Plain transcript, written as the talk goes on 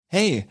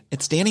Hey,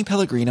 it's Danny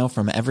Pellegrino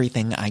from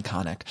Everything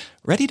Iconic.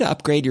 Ready to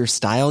upgrade your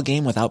style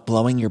game without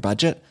blowing your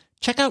budget?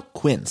 Check out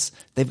Quince.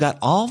 They've got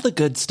all the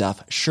good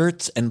stuff,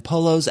 shirts and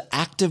polos,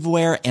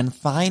 activewear, and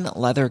fine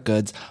leather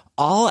goods,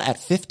 all at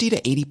 50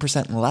 to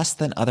 80% less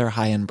than other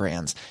high-end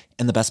brands.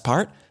 And the best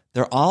part?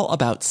 They're all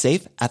about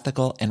safe,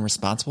 ethical, and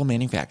responsible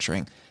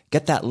manufacturing.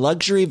 Get that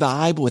luxury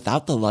vibe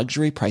without the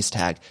luxury price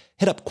tag.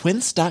 Hit up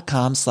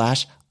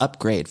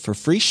quince.com/upgrade for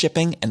free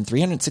shipping and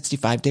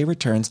 365-day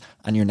returns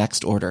on your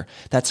next order.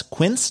 That's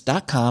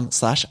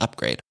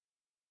quince.com/upgrade.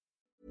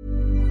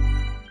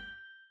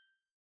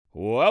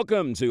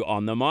 Welcome to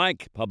On the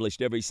Mic,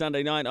 published every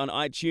Sunday night on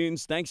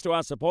iTunes. Thanks to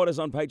our supporters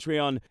on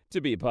Patreon.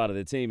 To be a part of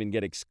the team and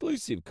get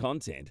exclusive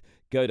content,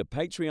 go to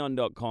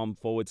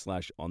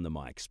patreon.com/On the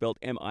Mic, spelt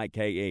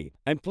M-I-K-E.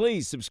 And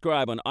please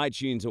subscribe on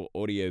iTunes or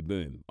Audio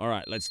Boom. All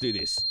right, let's do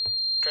this.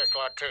 Test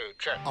 1, 2,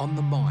 check. On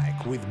the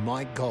Mic with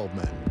Mike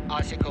Goldman.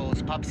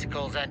 Icicles,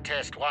 popsicles, and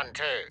test 1,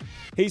 2.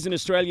 He's an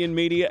Australian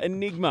media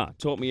enigma,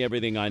 taught me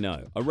everything I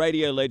know. A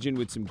radio legend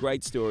with some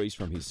great stories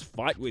from his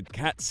fight with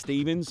Cat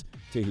Stevens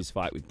to his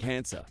fight with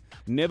cancer.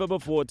 Never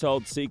before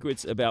told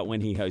secrets about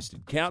when he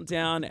hosted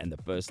Countdown and the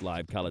first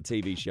live colour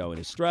TV show in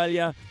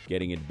Australia,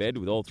 getting in bed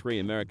with all three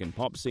American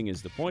pop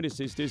singers, the Pointer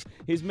Sisters,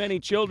 his many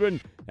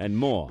children, and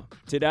more.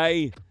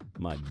 Today,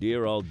 my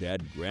dear old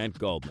dad, Grant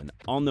Goldman,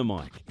 on the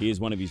mic. Here's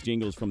one of his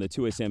jingles from the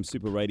 2SM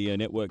Super Radio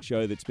Network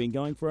show that's been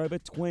going for over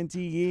 20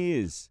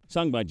 years.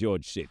 Sung by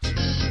George Sitch.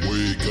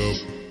 Wake up.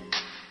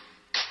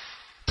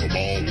 Come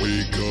on,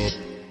 wake up.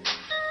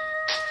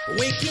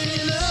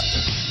 Waking up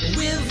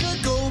with the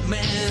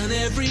Goldman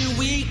every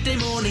weekday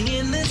morning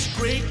in this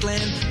great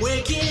land.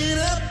 Waking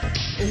up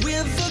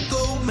with the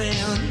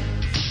Goldman.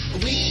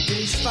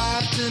 Weekdays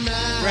 5 to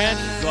 9.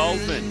 Grant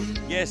Goldman.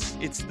 Yes,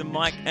 it's the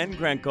Mike and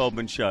Grant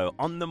Goldman show.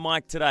 On the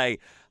mic today.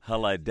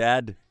 Hello,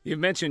 Dad. You've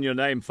mentioned your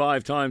name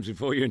 5 times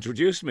before you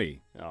introduced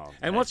me. Oh,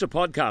 and what's a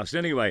podcast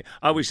anyway?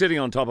 Are we sitting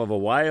on top of a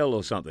whale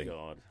or something?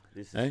 God.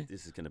 This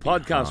is going to be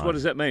podcast. hard. What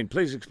does that mean?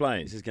 Please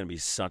explain. This is going to be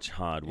such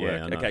hard Yeah,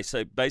 work. I know. Okay,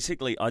 so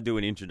basically I do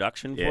an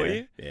introduction for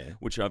you, yeah.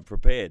 which I've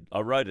prepared. I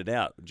wrote it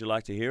out. Would you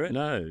like to hear it?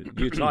 No,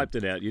 you typed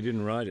it out. You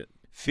didn't write it.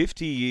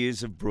 50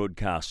 years of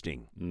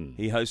broadcasting.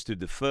 He hosted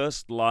the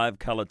first live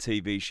colour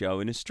TV show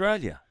in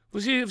Australia.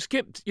 Well, see, you've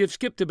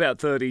skipped about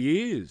 30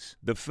 years.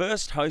 The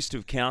first host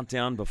of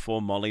Countdown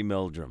before Molly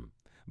Meldrum.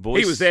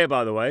 He was there,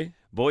 by the way.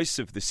 Voice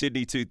of the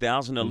Sydney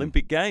 2000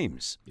 Olympic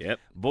Games. Yep.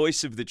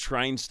 Voice of the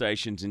train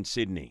stations in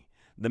Sydney.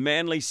 The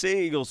Manly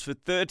Sea Eagles for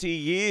 30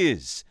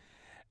 years.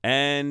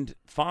 And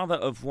father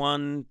of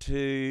 1,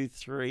 2,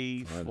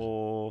 3,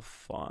 4,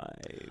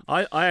 5.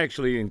 I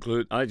actually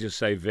include, I just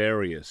say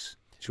various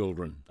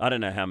children. I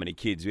don't know how many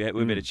kids. We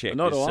better check.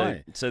 Not this. do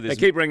I. So They there's,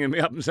 keep ringing me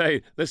up and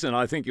say, listen,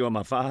 I think you're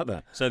my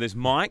father. so there's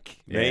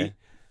Mike, me,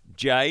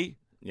 Jay,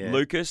 Yeah.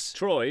 Lucas,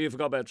 Troy, you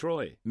forgot about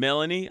Troy.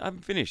 Melanie. I'm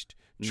finished.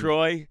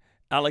 Troy,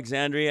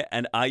 Alexandria,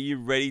 and are you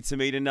ready to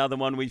meet another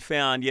one we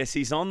found? Yes,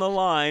 he's on the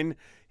line.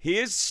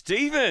 Here's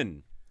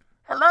Stephen.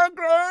 Hello,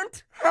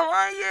 Grant. How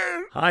are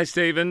you? Hi,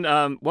 Stephen.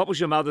 What was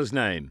your mother's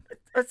name?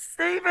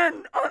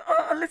 Stephen,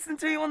 I listened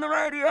to you on the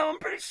radio. I'm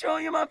pretty sure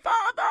you're my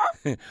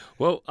father.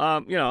 Well,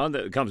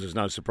 that comes as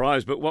no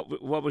surprise, but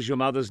what was your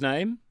mother's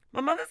name?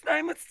 My mother's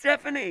name was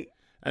Stephanie.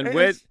 And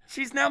where...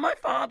 She's now my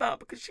father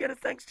because she had a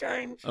sex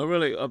change. Oh,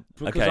 really?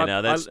 Because Okay,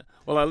 now that's...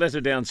 I let her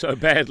down so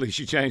badly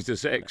she changed her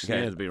sex.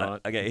 Okay, Yeah, to be right.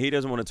 Okay, he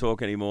doesn't want to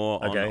talk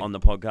anymore Okay. on the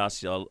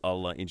podcast.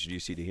 I'll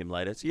introduce you to him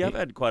later. So you have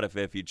had quite a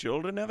fair few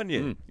children, haven't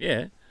you?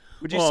 Yeah.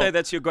 Would you Well- say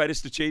that's your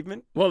greatest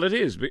achievement? Well, it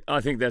is. I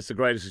think that's the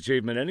greatest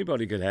achievement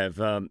anybody could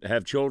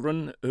have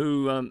children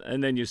who,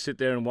 and then you sit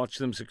there and watch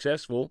them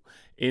successful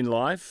in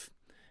life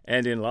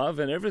and in love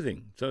and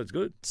everything. So it's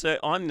good. So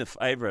I'm the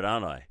favourite,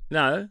 aren't I?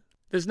 No,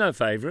 there's no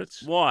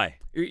favourites. Why?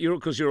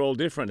 Because you're all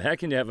different. How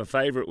can you have a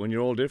favourite when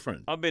you're all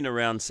different? I've been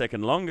around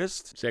second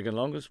longest. Second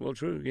longest? Well,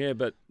 true. Yeah,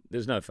 but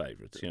there's no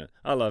favourites. You know,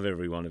 I love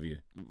every one of you.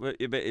 But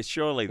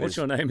surely What's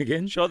there's... your name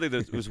again? Surely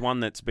there was one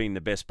that's been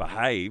the best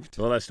behaved.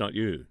 Well, that's not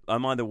you.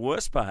 Am I the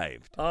worst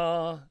behaved?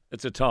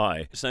 It's a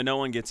tie. So no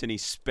one gets any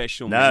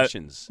special No.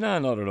 mentions. No,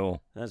 not at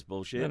all. That's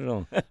bullshit.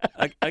 Not at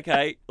all.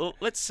 Okay, well,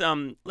 let's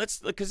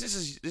because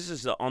this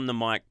is the On the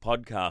Mic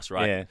podcast,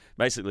 right? Yeah.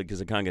 Basically, because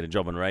I can't get a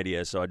job on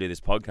radio, so I do this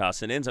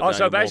podcast, and it ends up. Oh, going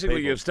so to more basically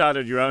people. you've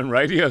started your own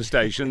radio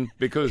station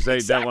because they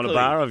don't want a Exactly.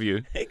 bar of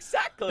you.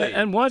 Exactly.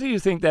 And why do you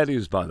think that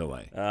is, by the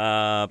way?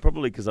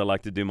 Probably because I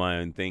like to do my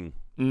own thing.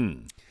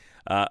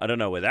 I don't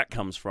know where that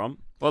comes from.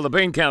 Well, the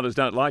bean counters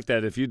don't like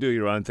that. If you do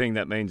your own thing,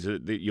 that means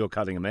that you're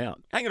cutting them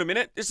out. Hang on a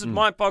minute. This is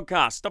my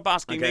podcast. Stop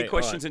asking Okay, me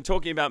questions all right. and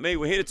talking about me.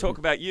 We're here to talk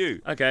about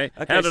you. Okay.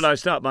 Okay, How did I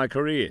start my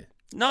career?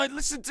 No,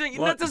 listen to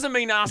What? that doesn't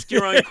mean ask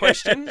your own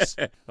questions.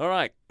 All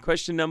right.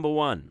 Question number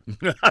 1.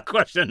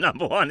 Question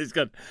number 1. It's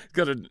got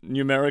it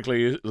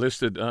numerically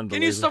listed.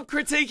 Can you stop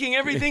critiquing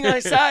everything I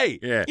say?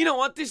 Yeah. You know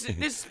what? This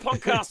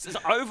podcast is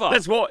over.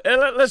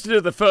 Let's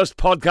do the first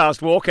podcast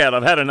walkout.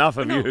 I've had enough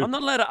of No, you. I'm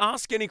not allowed to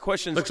ask any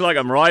questions. Looks like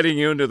I'm riding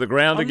you into the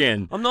ground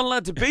again. I'm not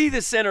allowed to be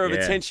the center of Yeah.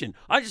 attention.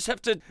 I just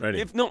have to, Ready.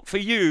 if not for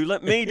you,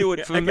 let me do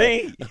it for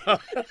me.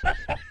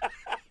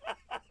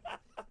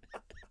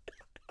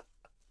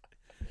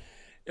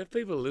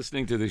 People are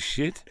listening to this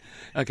shit.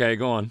 Okay,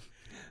 go on.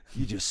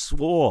 You just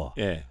swore.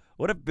 Yeah.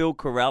 What if Bill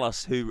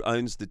Corrales, who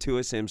owns the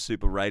 2SM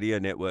Super Radio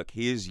Network,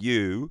 hears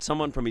you,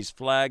 someone from his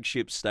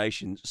flagship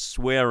station,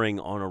 swearing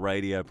on a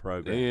radio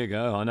program? There you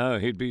go. I know.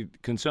 He'd be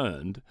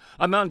concerned.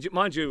 Mind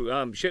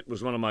you, shit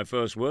was one of my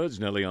first words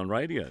nearly on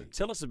radio.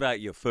 Tell us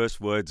about your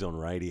first words on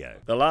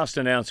radio. The last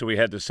announcer we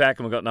had to sack,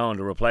 and we got no one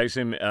to replace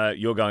him.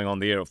 You're going on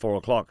the air at 4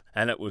 o'clock,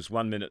 and it was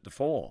 1 minute to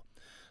 4.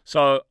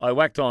 So I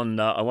whacked on,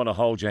 I want to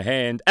hold your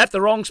hand, at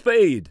the wrong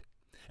speed.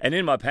 And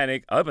in my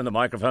panic, I opened the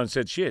microphone and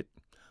said, shit.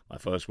 My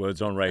first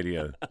words on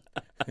radio.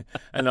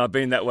 And I've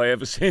been that way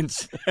ever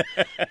since.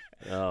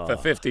 For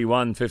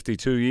 51,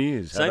 52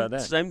 years. How about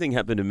that? Same thing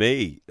happened to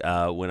me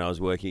when I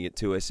was working at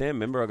 2SM.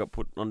 Remember I got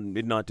put on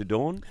Midnight to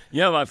Dawn?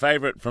 Yeah, my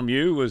favourite from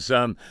you was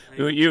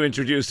you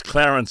introduced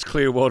Clarence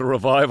Clearwater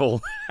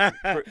Revival.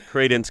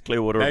 Creedence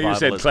Clearwater No, Revival. you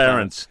said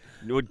Clarence.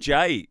 Well,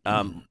 Jay,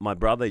 my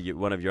brother,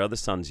 one of your other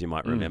sons you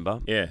might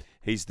remember. Yeah.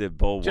 He's the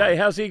ball Jay, one.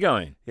 how's he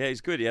going? Yeah,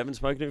 he's good. You haven't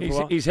spoken to him for a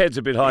while? His head's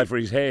a bit high for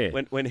his hair.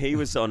 When he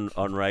was on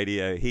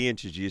radio, he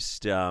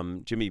introduced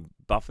Jimmy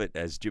Buffett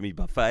as Jimmy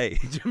Buffet.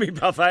 Jimmy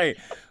Buffet.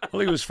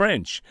 Well, he was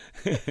French.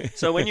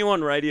 So when you were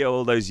on radio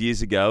all those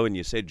years ago and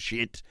you said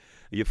shit,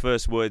 your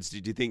first words,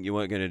 did you think you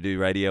weren't going to do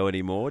radio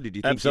anymore? Did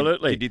you think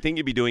Absolutely. Did you think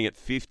you'd be doing it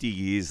 50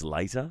 years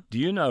later? Do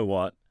you know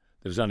what?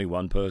 There was only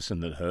one person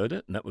that heard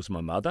it, and that was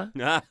my mother.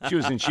 She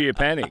was in sheer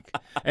panic.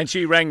 And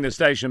she rang the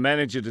station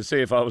manager to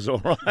see if I was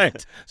all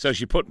right. So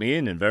she put me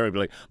in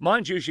invariably.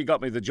 Mind you, she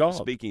got me the job.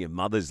 Speaking of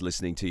mothers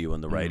listening to you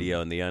on the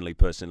radio and the only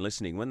person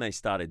listening, when they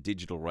started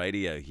digital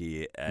radio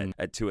here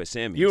at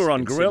 2SM. You were on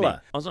in Gorilla.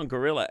 Sydney, I was on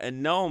Gorilla,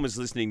 and no one was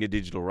listening to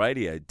digital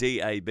radio.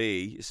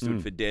 DAB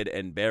stood for Dead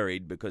and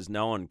Buried because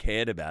no one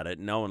cared about it.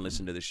 No one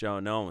listened to the show.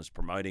 No one was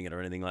promoting it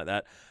or anything like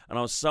that. And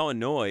I was so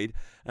annoyed.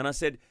 And I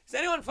said, is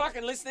anyone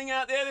fucking listening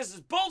out there? This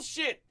is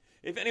bullshit.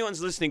 If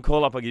anyone's listening,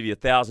 call up. I'll give you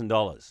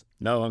 $1,000.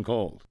 No one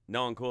called.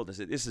 No one called. I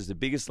said, this is the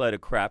biggest load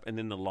of crap. And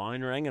then the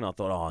line rang, and I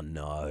thought, oh,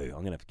 no, I'm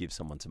going to have to give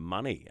someone some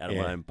money out of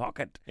my own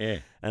pocket. Yeah.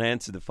 And I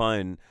answered the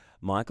phone.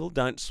 Michael,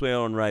 don't swear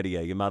on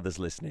radio. Your mother's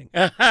listening.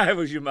 It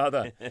was your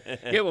mother.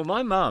 Yeah, well,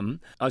 my mum,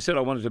 I said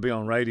I wanted to be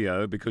on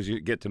radio because you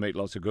get to meet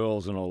lots of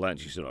girls and all that. And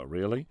she said, oh,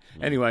 really?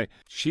 Anyway,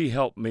 she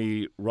helped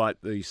me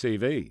write the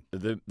CV.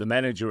 The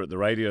manager at the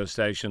radio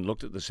station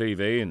looked at the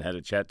CV and had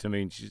a chat to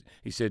me. And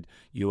he said,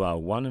 you are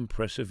one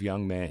impressive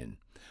young man.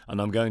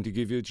 And I'm going to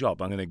give you a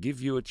job. I'm going to give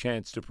you a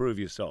chance to prove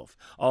yourself.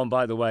 Oh, and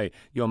by the way,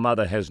 your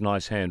mother has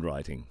nice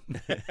handwriting.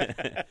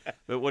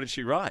 But what did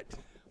she write?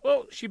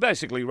 Well, she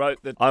basically wrote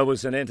that I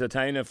was an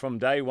entertainer from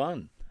day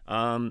one.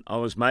 I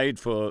was made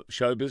for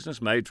show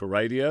business, made for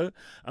radio,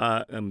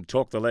 and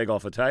talked the leg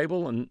off a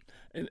table, and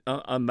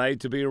I'm made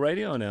to be a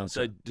radio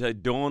announcer. So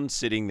Dawn's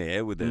sitting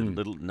there with a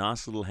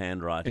nice little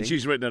handwriting. And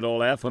she's written it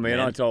all out for me, and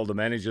I told the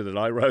manager that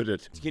I wrote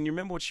it. Can you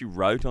remember what she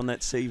wrote on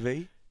that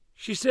CV?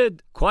 She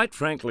said, quite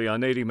frankly, I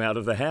need him out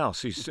of the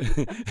house,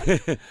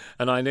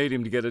 and I need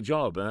him to get a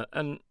job.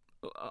 And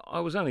I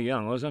was only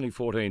young. I was only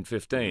 14,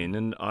 15,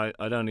 and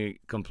I'd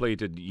only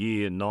completed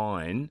year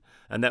 9,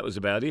 and that was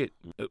about it.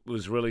 It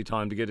was really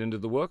time to get into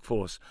the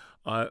workforce.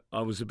 I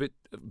was a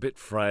bit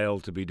frail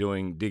to be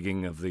doing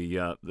digging of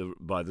the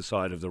by the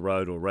side of the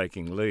road or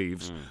raking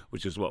leaves,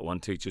 which is what one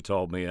teacher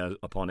told me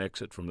upon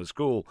exit from the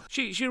school.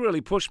 She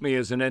really pushed me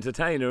as an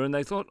entertainer, and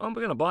they thought, oh, we're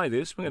going to buy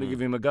this. We're going to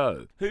give him a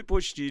go. Who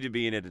pushed you to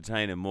be an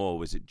entertainer more?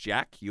 Was it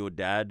Jack, your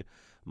dad,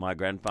 my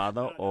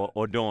grandfather,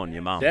 or Dawn,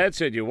 your mum? Dad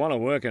said, you want to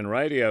work in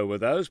radio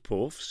with those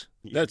poofs.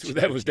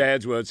 That was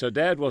Dad's word. So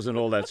Dad wasn't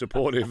all that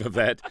supportive of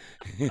that.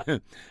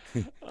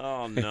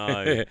 Oh,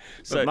 no.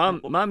 But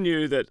Mum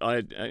knew that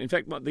in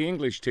fact, the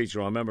English teacher,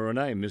 I remember her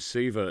name, Miss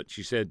Sievert,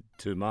 she said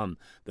to Mum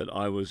that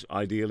I was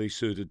ideally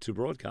suited to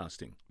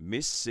broadcasting.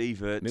 Miss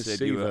Sievert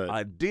said you were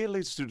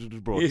ideally suited to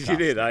Yes, broadcasting.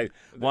 she did.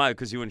 Why?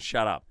 Because you wouldn't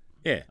shut up.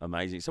 Yeah.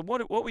 Amazing. So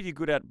what were you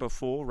good at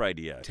before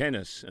radio?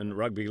 Tennis and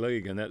rugby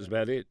league, and that was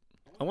about it.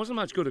 I wasn't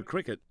much good at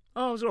cricket.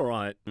 Oh, I was all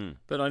right,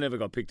 but I never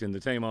got picked in the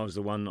team. I was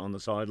the one on the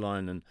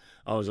sideline, and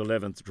I was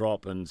 11th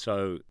drop, and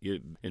so you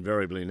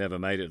invariably never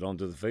made it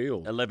onto the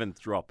field. 11th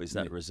drop, is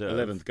that reserve?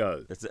 11th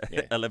go. That's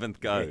Yeah.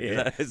 11th go.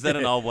 Yeah. Is that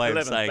an old way of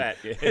 11th saying, bat,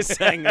 yeah.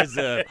 saying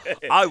reserve?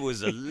 I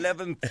was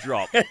 11th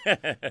drop.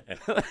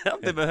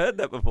 I've never heard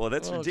that before.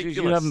 That's ridiculous. Geez,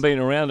 you haven't been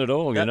around at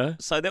all, you know.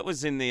 So that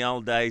was in the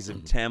old days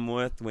of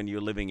Tamworth when you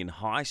were living in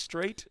High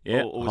Street?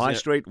 Yeah, Or was High it-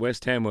 Street,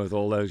 West Tamworth,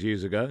 all those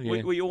years ago.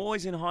 Yeah. Were you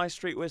always in High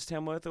Street, West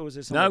Tamworth, or was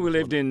there something No, we before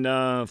lived in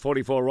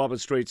 44 Robert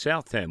Street,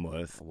 South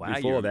Tamworth. Wow,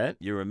 before that.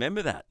 You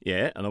remember that?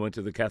 Yeah, and I went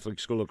to the Catholic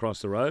school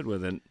across the road where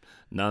the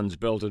nuns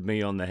belted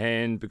me on the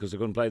hand because I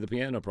couldn't play the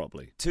piano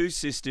properly. 2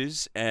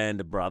 sisters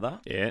and a brother.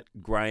 Yeah.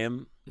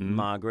 Graham,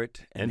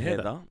 Margaret, and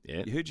Heather.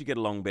 Yeah. Who'd you get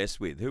along best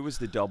with? Who was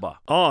the dobber?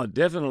 Oh,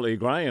 definitely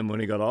Graham when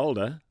he got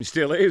older. He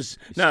still is.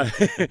 No,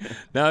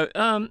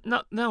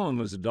 no one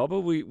was a dobber.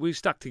 We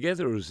stuck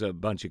together as a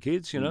bunch of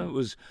kids. You know,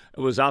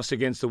 it was us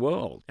against the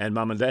world, and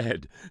Mum and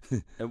Dad.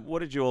 And what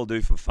did you all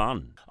do for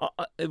fun?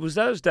 It was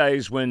those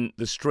days when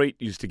the street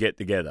used to get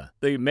together.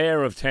 The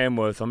mayor of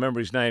Tamworth, I remember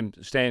his name,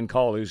 Stan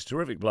Cole. He was a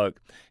terrific bloke.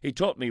 He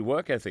taught me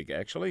work ethic.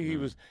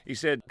 Actually, he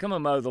said, "Come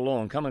and mow the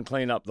lawn. Come and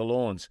clean up the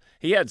lawns."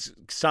 He had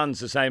sons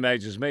the same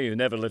age as me who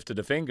never lifted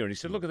a finger, and he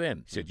said, "Look at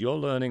them." He said, "You're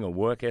learning a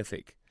work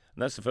ethic."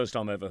 And that's the first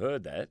time I ever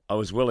heard that. I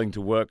was willing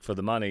to work for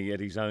the money, yet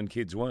his own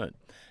kids weren't.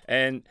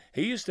 And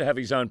he used to have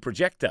his own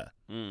projector.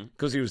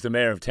 Because he was the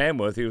mayor of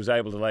Tamworth, he was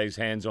able to lay his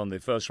hands on the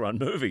first-run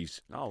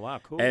movies. Oh, wow,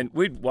 cool. And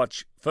we'd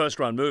watch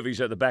first-run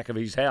movies at the back of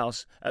his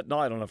house at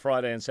night on a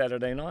Friday and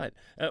Saturday night.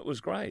 And it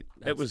was great.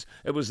 It was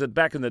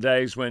back in the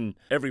days when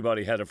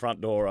everybody had a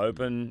front door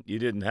open. You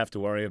didn't have to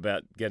worry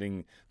about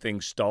getting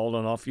things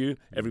stolen off you.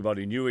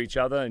 Everybody knew each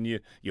other, and you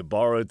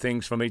borrowed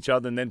things from each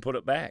other and then put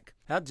it back.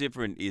 How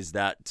different is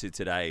that to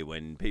today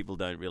when people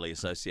don't really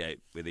associate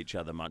with each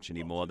other much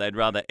anymore? They'd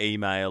rather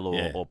email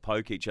or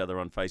poke each other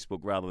on Facebook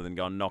rather than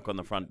go and knock on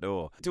the front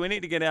door. Do we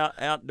need to get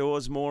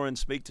outdoors more and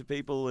speak to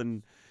people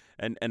and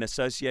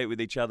associate with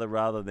each other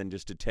rather than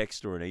just a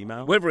text or an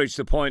email? We've reached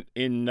the point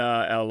in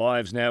our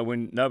lives now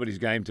when nobody's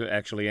game to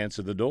actually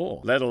answer the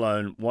door, let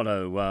alone want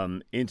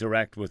to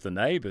interact with the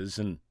neighbours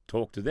and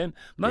talk to them.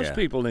 Most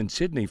people in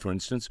Sydney, for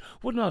instance,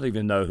 would not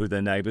even know who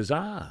their neighbours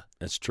are.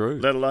 That's true.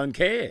 Let alone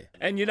care.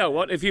 And you know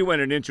what? If you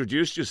went and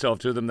introduced yourself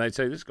to them, they'd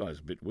say, "This guy's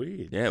a bit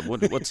weird." Yeah,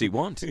 what's he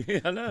want? Yeah,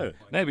 I know.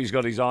 Maybe he's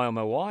got his eye on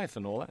my wife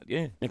and all that,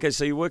 yeah. Okay,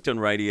 so you worked on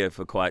radio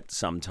for quite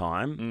some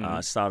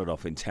time. Started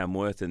off in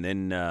Tamworth, and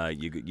then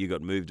you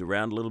got moved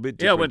around a little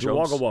bit. Yeah, I went to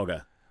jobs. Wagga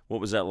Wagga.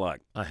 What was that like?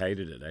 I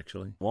hated it,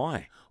 actually.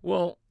 Why?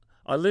 Well,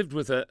 I lived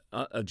with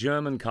a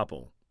German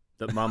couple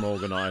that Mum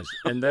organised,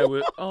 and they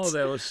were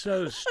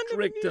so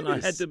strict, and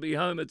I had to be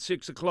home at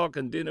 6 o'clock,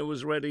 and dinner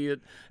was ready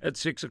at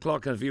 6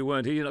 o'clock, and if you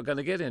weren't here, you're not going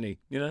to get any,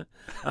 you know.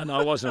 And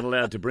I wasn't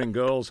allowed to bring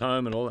girls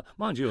home and all that.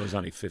 Mind you, I was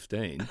only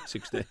 15,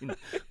 16.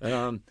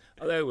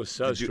 They were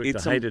so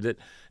strict, I hated it.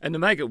 And to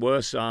make it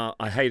worse,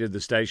 I hated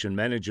the station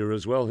manager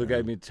as well, who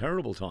gave me a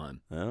terrible time.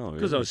 Oh, really?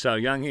 Because I was so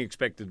young, he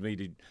expected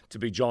me to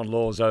be John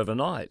Laws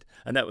overnight,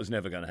 and that was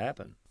never going to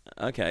happen.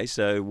 Okay,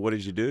 so what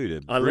did you do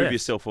to I prove left.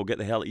 yourself or get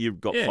the hell? You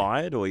got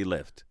fired or you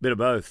left? Bit of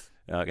both.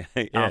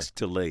 Okay, asked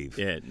to leave.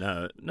 Yeah,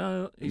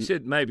 no. He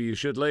said, "Maybe you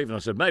should leave." And I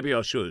said, "Maybe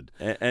I should."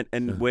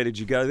 And where did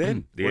you go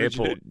then? The What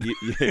airport. Did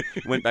you do?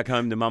 You went back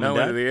home to Mum I and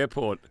went Dad? to the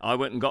airport. I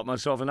went and got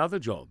myself another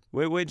job.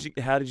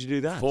 How did you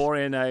do that?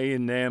 4NA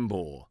in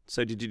Nambour.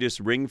 So did you just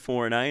ring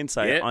 4NA and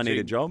say, "I need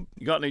a job"?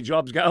 You got any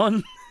jobs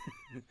going?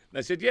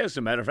 They said, "Yes, as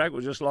a matter of fact,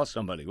 we just lost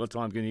somebody. What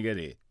time can you get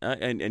here?"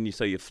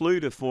 So you flew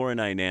to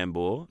 4NA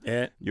Nambour.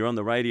 Yeah. You're on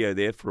the radio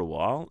there for a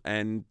while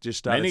and just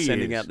started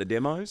sending out the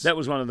demos? That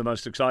was one of the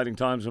most exciting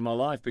times of my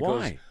life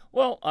because... Why?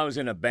 Well, I was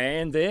in a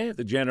band there,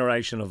 the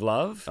Generation of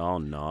Love. Oh,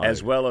 no.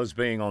 As well as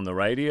being on the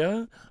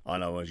radio.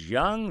 And I was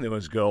young. There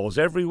was girls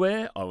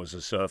everywhere. I was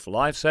a surf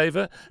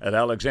lifesaver at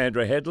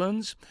Alexandra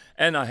Headlands.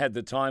 And I had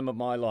the time of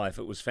my life.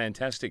 It was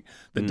fantastic.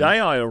 The day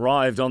I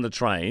arrived on the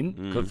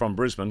train from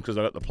Brisbane, because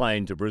I got the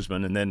plane to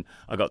Brisbane and then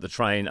I got the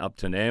train up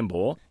to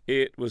Nambour,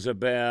 it was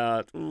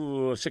about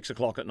 6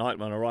 o'clock at night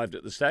when I arrived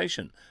at the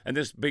station. And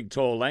this big,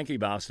 tall, lanky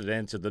bastard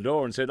answered the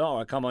door and said,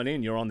 "Oh, come on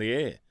in, you're on the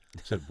air."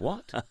 I said,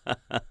 "What?"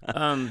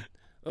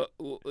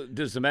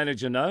 Does the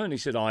manager know? And he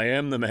said, "I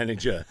am the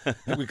manager."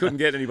 We couldn't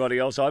get anybody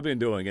else. I've been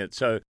doing it.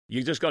 So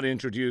you just got to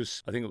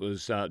introduce, I think it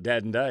was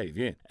Dad and Dave,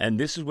 yeah. And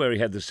this is where he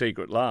had the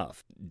secret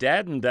laugh.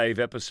 Dad and Dave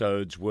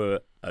episodes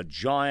were a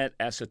giant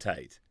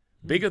acetate,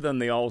 bigger than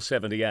the old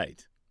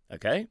 78,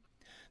 okay?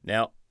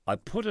 Now, I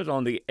put it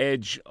on the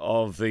edge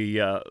of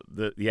the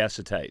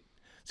acetate.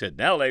 Said,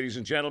 "Now, ladies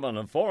and gentlemen,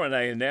 on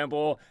 4NA in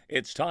Nambour,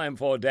 it's time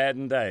for Dad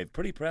and Dave."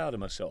 Pretty proud of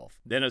myself.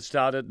 Then it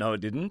started. No,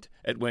 it didn't.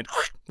 It went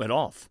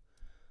off.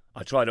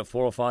 I tried it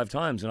 4 or 5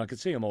 times, and I could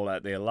see them all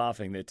out there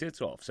laughing their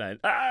tits off, saying,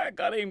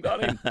 got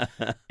him."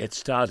 It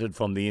started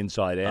from the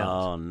inside out.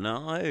 Oh,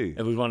 no.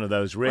 It was one of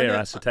those rare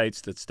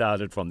acetates that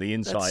started from the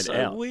inside That's so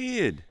out.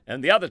 weird.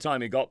 And the other time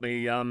he got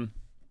me, do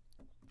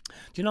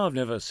you know I've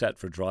never sat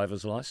for a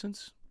driver's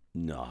license?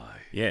 No.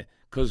 Yeah.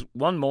 Because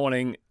one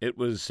morning, it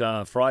was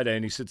Friday,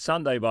 and he said,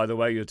 "Sunday, by the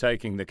way, you're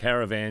taking the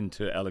caravan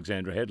to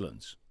Alexandra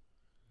Headlands."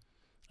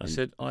 I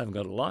said, "I haven't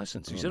got a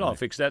license." He said, "I'll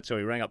fix that." So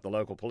he rang up the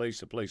local police.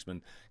 The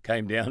policeman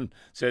came down,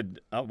 said,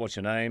 "What's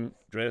your name,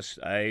 address,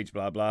 age,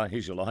 blah, blah.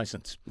 Here's your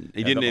license."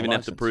 He didn't even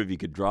have to prove you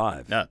could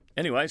drive. No.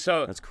 Anyway,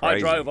 so That's I crazy.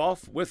 drove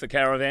off with the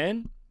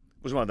caravan.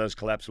 It was one of those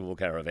collapsible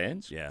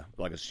caravans. Yeah.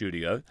 Like a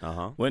studio.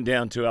 Uh-huh. Went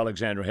down to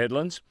Alexandra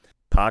Headlands,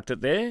 parked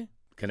it there,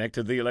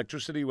 connected the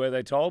electricity where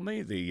they told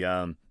me, the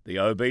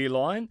OB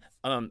line.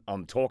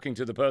 I'm talking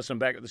to the person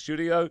back at the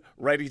studio,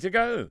 ready to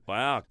go.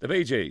 Wow. The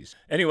Bee Gees.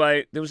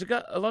 Anyway, there was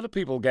a lot of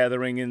people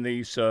gathering in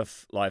the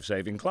Surf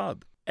Lifesaving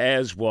Club,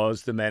 as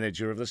was the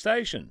manager of the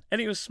station.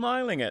 And he was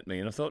smiling at me,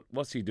 and I thought,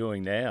 what's he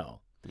doing now?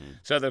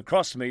 So they've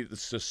crossed me.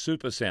 It's a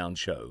Super Sound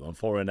show on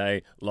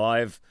 4NA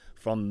live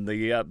from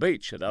the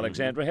beach at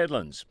Alexandra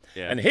Headlands.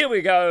 Yeah. And here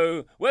we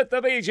go with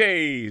the Bee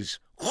Gees.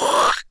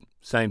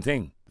 Same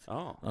thing.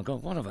 Oh. I go,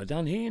 what have I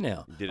done here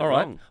now? You did it All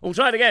right, wrong. we'll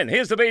try it again.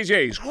 Here's the Bee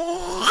Gees.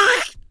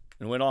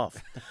 And went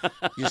off.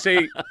 You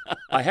see,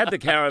 I had the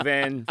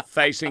caravan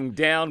facing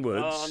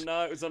downwards. Oh,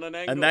 no, it was on an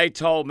angle. And they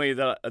told me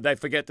that they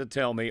forget to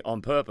tell me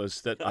on purpose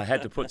that I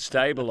had to put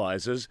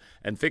stabilizers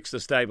and fix the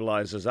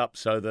stabilizers up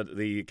so that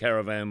the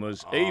caravan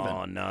was even.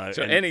 Oh, no.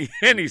 So And-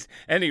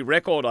 any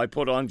record I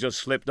put on just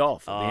slipped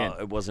off at the end.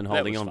 It wasn't That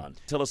holding was on. fun.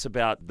 Tell us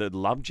about the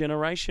Love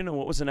Generation, or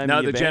what was the name No,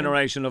 of your the band?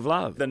 Generation of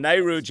Love. The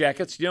Nehru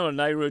jackets. Do you know what a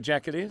Nehru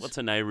jacket is? What's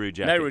a Nehru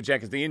jacket? Nehru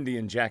jacket, the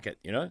Indian jacket,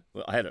 you know?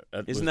 Well, I had it.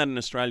 Isn't that an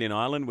Australian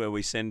island where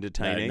we send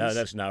detainees? No,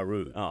 that's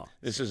Nauru. Oh.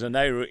 This is a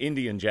Nehru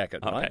Indian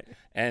jacket, right? Okay.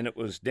 And it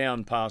was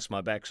down past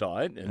my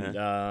backside, and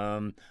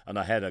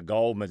I had a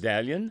gold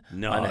medallion.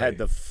 No. And I had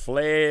the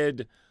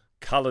flared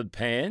coloured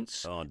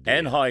pants Oh, dear.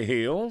 and high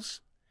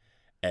heels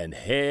and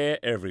hair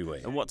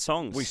everywhere. And what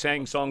songs? We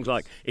sang songs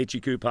like Itchy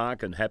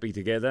Park and Happy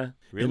Together.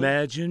 Really?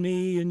 Imagine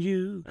me and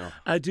you. Oh.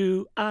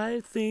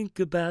 I think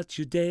about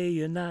you day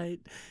and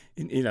night.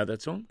 You know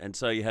that song? And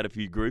so you had a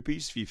few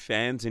groupies, a few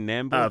fans in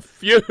Nambour. A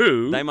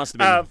few. They must have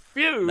been A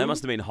few. They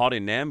must have been hot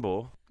in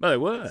Nambour. Well, they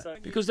were.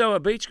 Because there were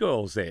beach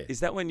girls there.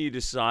 Is that when you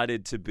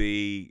decided to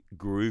be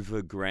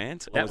Groover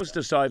Grant? Or That was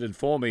decided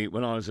for me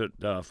when I was at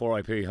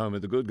 4IP, home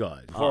of the good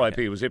guys.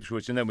 4IP was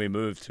Ipswich, and then we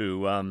moved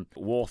to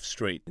Wharf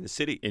Street in the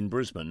city in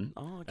Brisbane,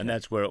 Oh, okay. and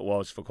that's where it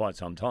was for quite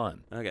some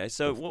time. Okay,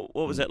 so what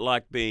was it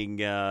like being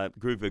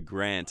Groover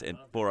Grant at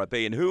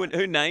 4IP, and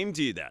who named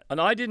you that?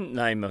 And I didn't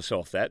name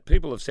myself that.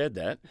 People have said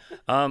that.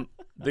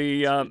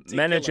 The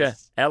manager,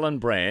 Alan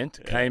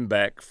Brandt, came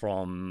back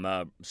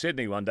from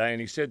Sydney one day,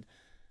 and he said,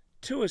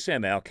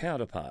 2SM, our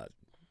counterpart,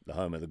 the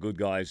home of the good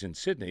guys in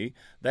Sydney,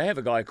 they have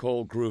a guy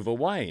called Groover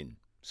Wayne.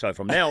 So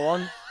from now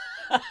on,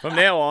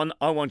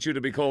 I want you to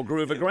be called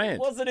Groover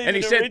Grant. wasn't And he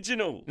even said,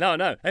 original.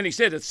 No. And he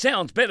said, it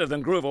sounds better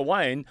than Groover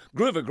Wayne.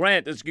 Groover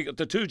Grant has got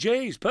the two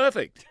G's.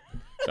 Perfect.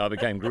 So I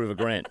became Groover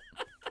Grant.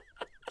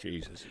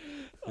 Jesus.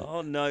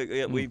 Oh no,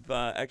 yeah, we've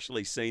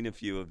actually seen a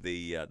few of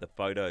the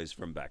photos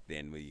from back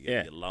then, where you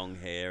get your long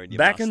hair and your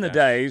Back in the mustache.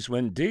 days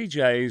when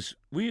DJs,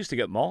 we used to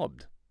get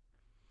mobbed.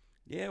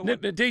 Yeah, The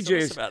what, DJs, tell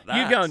us about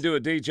that. you go and do a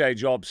DJ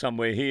job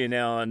somewhere here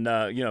now and,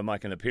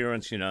 make an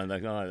appearance, and they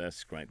go, oh,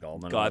 that's Grant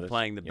Goldman. Guy Oh, that's-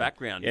 playing the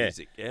background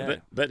music, yeah.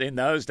 But in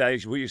those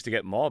days, we used to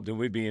get mobbed, and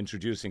we'd be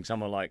introducing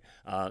someone like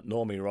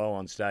Normie Rowe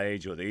on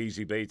stage or the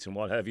Easy Beats and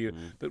what have you,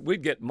 but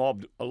we'd get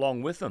mobbed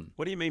along with them.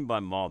 What do you mean by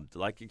mobbed?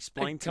 Like,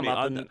 explain to come me.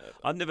 up and-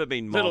 I've never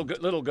been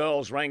mobbed. Little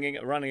girls running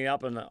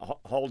up and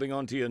holding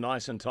onto you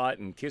nice and tight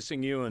and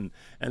kissing you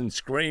and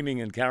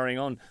screaming and carrying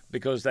on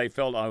because they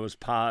felt I was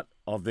part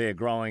of their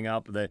growing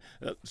up. They're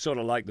sort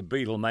of like the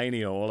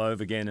Beatlemania all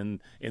over again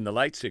in the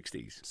late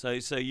 60s.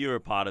 So you're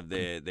a part of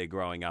their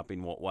growing up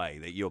in what way?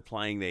 That you're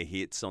playing their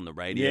hits on the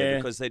radio? Yeah.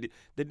 Because they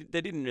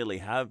didn't really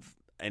have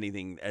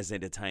anything as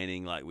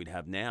entertaining like we'd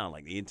have now,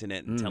 like the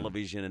internet and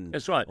television and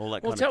That's right. all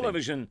that Well, kind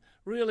of thing.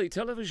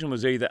 television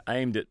was either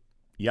aimed at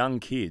young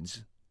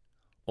kids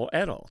or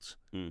adults.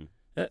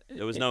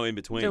 There was no in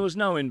between. There was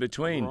no in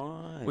between,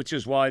 Right. which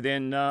is why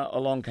then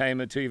along came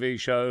a TV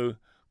show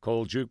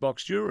called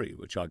Jukebox Jury,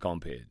 which I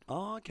compared.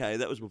 Oh, okay.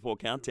 That was before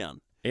Countdown.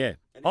 Yeah.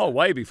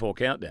 Way before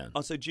Countdown. Oh,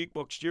 so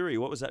Jukebox Jury,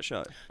 what was that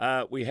show?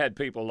 We had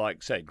people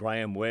like, say,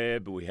 Graham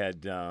Webb. We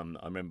had, I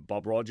remember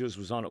Bob Rogers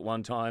was on at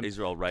one time. These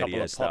are all Couple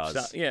radio of pop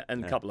stars.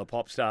 and a couple of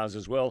pop stars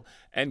as well.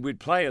 And we'd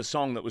play a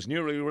song that was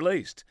newly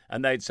released,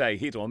 and they'd say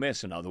hit or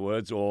miss, in other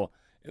words, or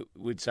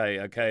we'd say,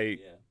 okay,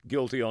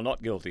 guilty or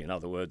not guilty. In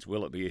other words,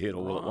 will it be a hit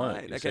or will it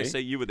won't? you Okay, see? so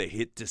you were the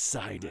hit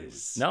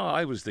deciders. No,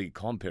 I was the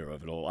compere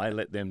of it all. I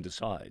let them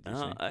decide. you Oh,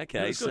 see. okay,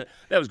 That was so- good.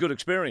 That was good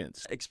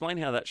experience. Explain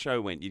how that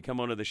show went. You'd come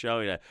onto the show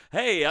and you'd go,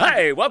 hey,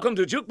 Hey, welcome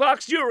to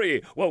Jukebox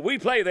Jury, where we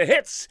play the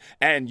hits,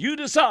 and you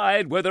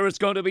decide whether it's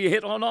going to be a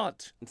hit or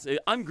not.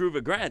 I'm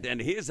Groover Grant,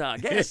 and here's our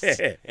guest,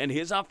 Yeah. and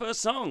here's our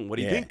first song. What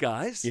do you think,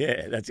 guys?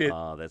 Yeah, that's it.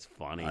 Oh, that's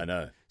funny. I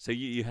know. So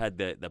you had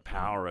the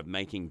power of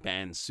making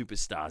bands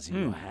superstars in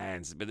your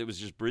hands, but it was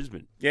just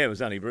Brisbane. Yeah, it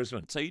was only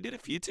Brisbane. So you did a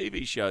few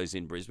TV shows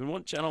in Brisbane.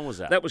 What channel was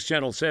that? That was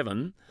Channel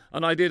 7,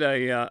 and I did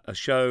a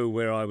show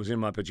where I was in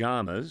my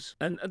pyjamas,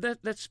 and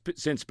that's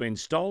since been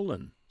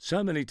stolen.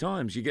 So many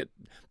times you get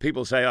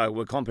people say, oh,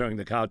 we're comparing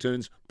the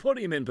cartoons, put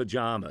him in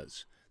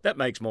pyjamas. That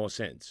makes more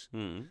sense.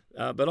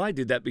 But I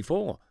did that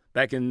before,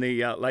 back in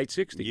the late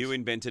 60s. You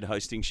invented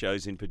hosting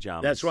shows in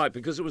pajamas. That's right,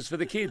 because it was for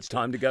the kids,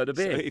 time to go to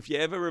So bed. if you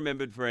ever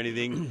remembered for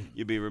anything,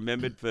 you'd be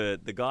remembered for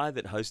the guy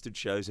that hosted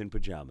shows in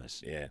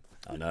pajamas. Yeah,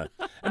 I know.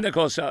 And of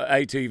course,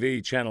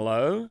 ATV Channel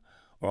O,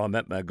 where I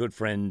met my good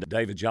friend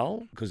David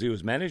Joel, because he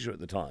was manager at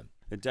the time.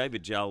 And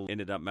David Joel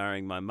ended up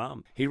marrying my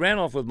mum. He ran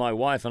off with my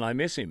wife, and I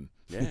miss him.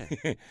 Yeah.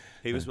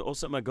 He was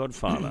also my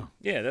godfather.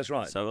 Yeah, that's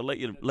right. So I'll let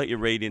you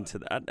read into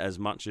that as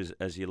much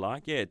as you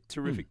like. Yeah,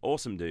 terrific.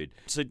 Awesome dude.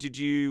 So did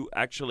you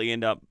actually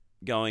end up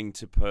going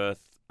to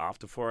Perth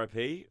after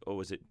 4IP, or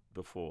was it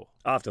before?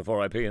 After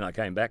 4AP, and I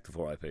came back to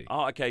 4AP.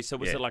 Oh, okay. So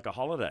was Yeah. it like a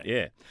holiday?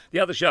 Yeah. The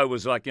other show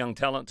was like Young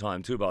Talent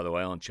Time too, by the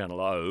way, on Channel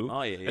O.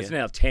 Oh, yeah, It's yeah.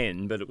 now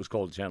 10, but it was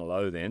called Channel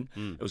O then.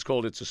 It was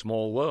called It's a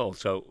Small World.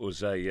 So it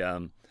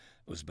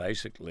was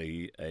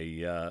basically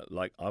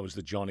like I was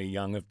the Johnny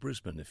Young of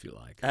Brisbane, if you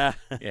like.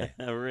 Yeah.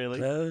 Really?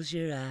 Close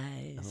your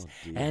eyes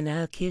and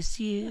I'll kiss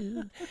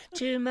you.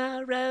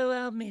 Tomorrow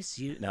I'll miss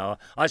you. No,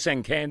 I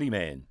sang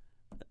Candyman.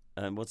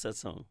 What's that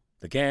song?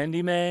 The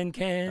Candyman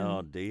can.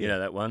 Oh, dear. You know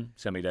that one?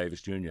 Sammy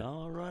Davis Jr.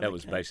 Oh, right. That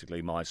was okay.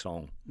 basically my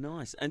song.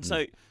 Nice. And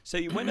so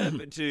you went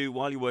over to,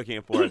 while you're working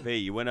at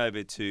 4AP, you went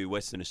over to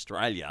Western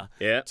Australia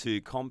Yeah.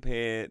 to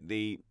compare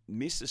the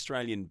Miss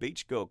Australian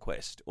Beach Girl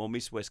Quest or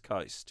Miss West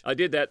Coast. I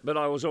did that, but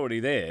I was already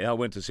there. I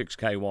went to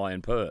 6KY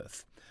in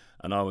Perth,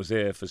 and I was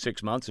there for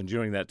 6 months. And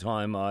during that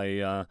time,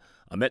 I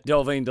met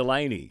Delvine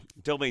Delaney.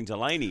 Delvine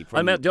Delaney.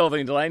 I met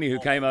Delvine Delaney, who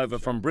came over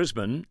from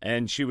Brisbane,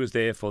 and she was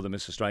there for the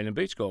Miss Australian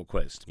Beach Girl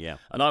Quest. Yeah.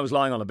 And I was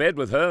lying on a bed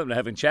with her and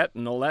having chat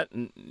and all that,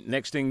 and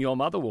next thing your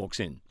mother walks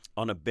in.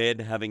 On a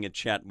bed having a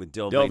chat with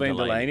Delvine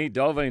Delaney.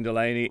 Delvine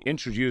Delaney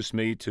introduced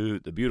me to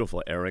the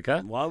beautiful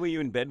Erica. Why were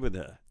you in bed with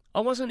her? I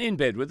wasn't in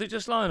bed with her,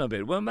 just lying on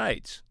bed. We're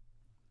mates.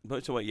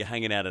 So what, you're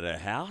hanging out at her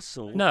house?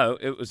 Or No,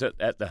 it was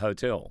at the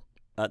hotel.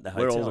 At the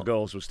hotel? Where all the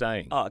girls were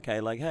staying. Oh, okay.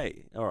 Like,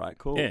 hey, all right,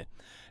 cool. Yeah.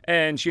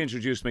 And she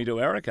introduced me to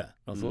Erica.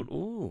 I thought,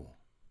 ooh.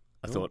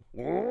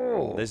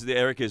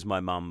 Erica's my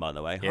mum, by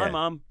the way. Yeah. Hi,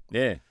 Mum.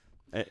 Yeah.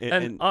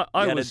 And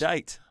I you had was a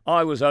date.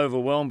 I was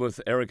overwhelmed with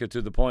Erica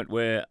to the point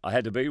where I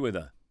had to be with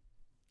her,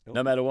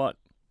 no matter what.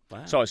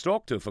 Wow. So I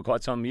stalked her for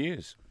quite some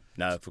years.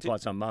 No, for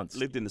quite some months.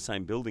 Lived in the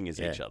same building as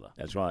Yeah, each other.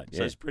 That's right.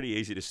 So Yeah. it's pretty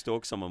easy to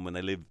stalk someone when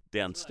they live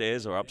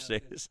downstairs or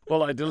upstairs.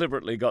 Well, I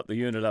deliberately got the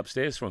unit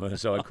upstairs from her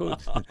so I could.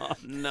 Oh,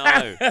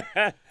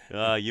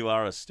 no. You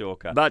are a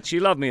stalker. But she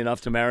loved me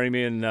enough to marry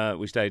me, and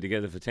we stayed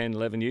together for 10,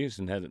 11 years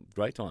and had a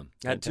great time.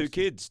 Had two Fantastic.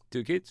 kids,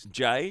 Two kids.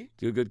 Jay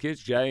Two good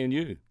kids, Jay and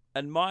you.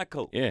 and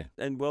Michael. Yeah.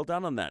 And well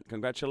done on that.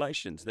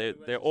 Congratulations. They're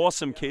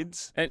awesome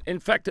kids. And in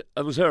fact, it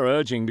was her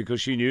urging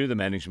because she knew the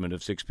management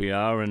of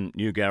 6PR and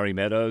knew Gary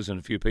Meadows and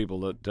a few people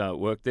that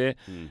worked there,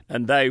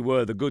 and they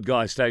were the Good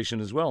Guy station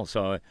as well.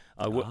 So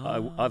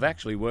I've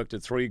actually worked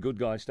at 3 Good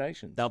Guy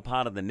stations. They're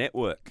part of the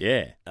network.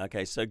 Yeah.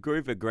 Okay, so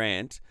Groover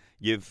Grant,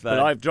 you've... But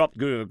I've dropped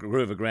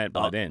Groover Grant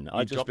by then. I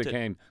you just dropped it.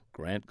 became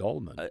Grant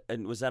Goldman.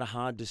 and was that a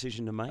hard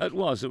decision to make? It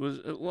was.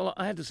 Well,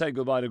 I had to say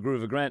goodbye to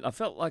Groover Grant. I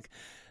felt like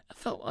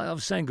I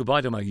was saying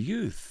goodbye to my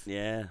youth.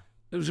 Yeah.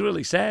 It was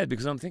really sad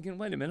because I'm thinking,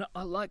 wait a minute,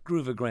 I like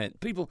Groover Grant.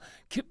 People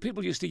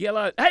used to yell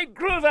out, "Hey,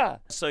 Groover!"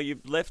 So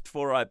you've left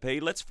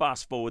 4IP. Let's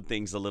fast forward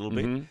things a little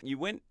bit. You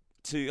went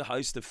to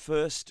host the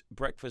first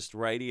breakfast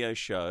radio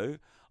show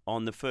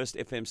on the first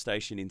FM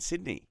station in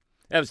Sydney.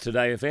 That was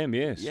Today FM,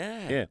 yes.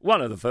 Yeah.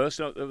 One of the first.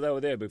 They were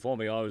there before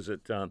me. I was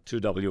at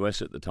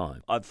 2WS at the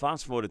time. I've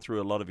fast-forwarded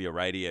through a lot of your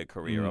radio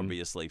career,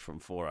 obviously, from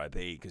 4IP,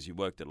 because you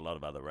worked at a lot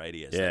of other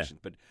radio stations.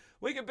 But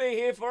we could be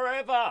here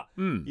forever.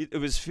 It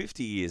was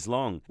 50 years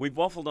long. We've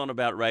waffled on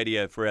about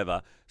radio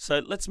forever. So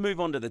let's move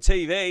on to the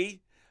TV.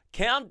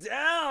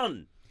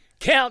 Countdown!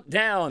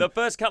 Countdown! The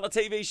first colour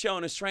TV show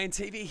in Australian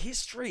TV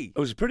history. It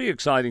was a pretty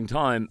exciting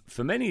time.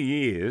 For many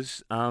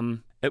years,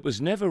 it was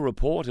never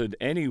reported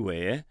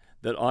anywhere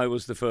that I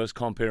was the first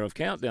compere of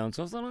Countdown.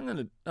 So I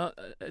thought,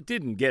 it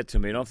didn't get to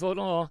me. And I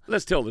thought,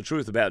 let's tell the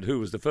truth about who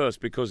was the first,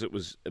 because it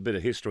was a bit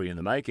of history in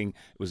the making.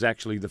 It was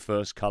actually the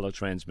first colour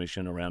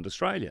transmission around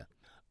Australia.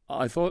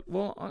 I thought,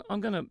 well, I'm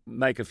going to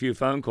make a few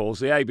phone calls.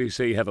 The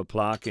ABC have a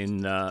plaque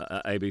in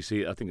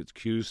ABC, I think it's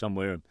Q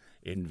somewhere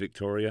in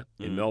Victoria,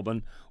 in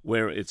Melbourne,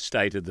 where it's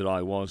stated that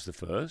I was the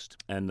first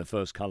and the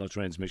first colour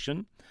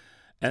transmission.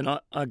 And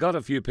I got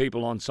a few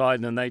people on site,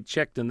 and they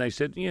checked, and they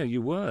said, yeah,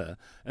 you were.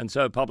 And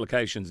so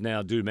publications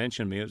now do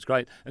mention me. It was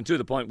great. And to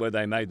the point where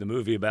they made the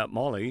movie about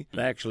Molly,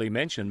 they actually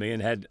mentioned me and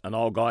had an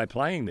old guy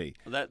playing me.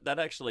 That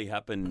actually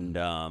happened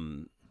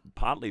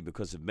partly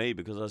because of me,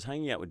 because I was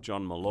hanging out with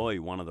John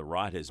Malloy, one of the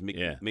writers,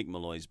 Mick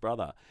Malloy's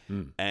brother,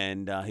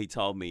 and he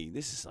told me,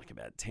 this is like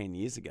about 10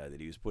 years ago, that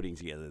he was putting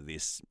together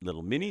this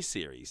little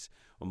mini-series,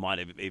 or might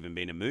have even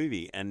been a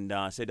movie, and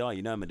I said, my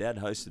dad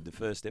hosted the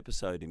first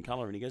episode in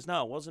colour, and he goes,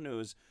 no, it wasn't,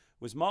 it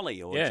was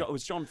Molly, or it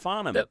was John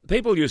Farnham.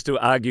 People used to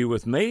argue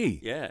with me.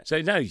 Yeah.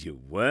 Say, no,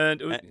 you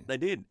weren't. They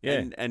did.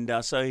 Yeah.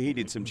 And so he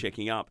did some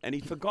checking up, and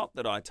he forgot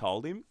that I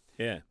told him.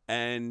 Yeah.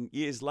 And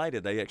years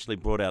later, they actually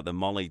brought out the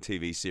Molly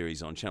TV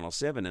series on Channel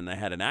 7, and they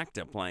had an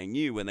actor playing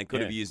you when they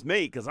could have used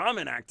me because I'm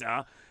an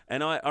actor.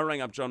 And I rang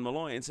up John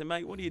Malloy and said,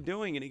 mate, what are you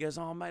doing? And he goes,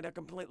 oh, mate, I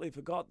completely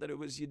forgot that it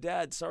was your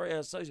dad. Sorry,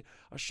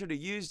 I should have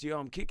used you.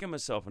 I'm kicking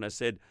myself. And I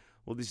said,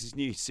 well, there's this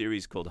new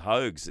series called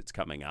Hogs that's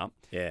coming up.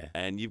 Yeah.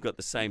 And you've got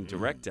the same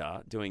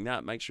director doing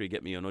that. Make sure you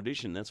get me an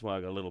audition. That's why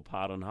I got a little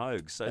part on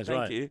Hogs. So That's thank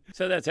right. you.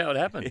 So that's how it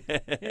happened.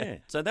 Yeah.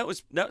 So that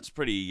was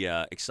pretty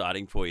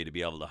exciting for you to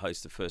be able to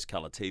host the first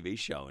colour TV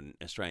show in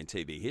Australian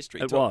TV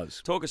history. It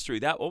was. Talk us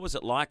through that. What was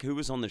it like? Who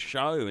was on the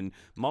show? And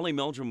Molly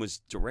Meldrum was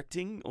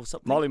directing or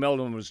something? Molly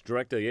Meldrum was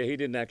director. Yeah, he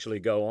didn't actually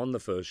go on the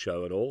first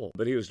show at all,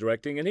 but he was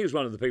directing, and he was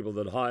one of the people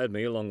that hired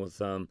me along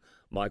with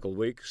Michael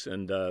Weeks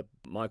and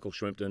Michael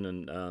Shrimpton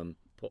and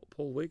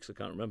Paul Weeks, I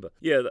can't remember.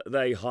 Yeah,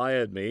 they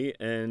hired me,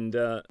 and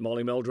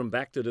Molly Meldrum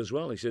backed it as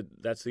well. He said,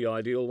 that's the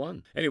ideal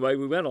one. Anyway,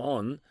 we went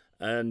on,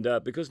 and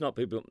because no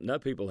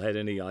people had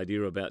any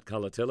idea about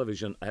colour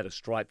television, I had a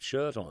striped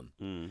shirt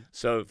on.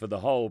 So for the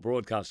whole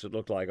broadcast, it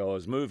looked like I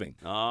was moving.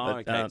 Oh,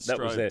 But, okay.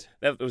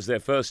 that was their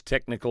first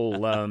technical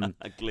A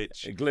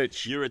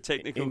glitch. You're a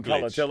technical in glitch.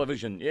 colour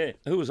television, yeah.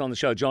 Who was on the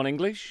show? John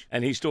English,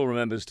 and he still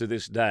remembers to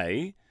this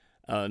day.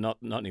 Not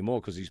anymore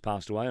because he's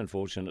passed away,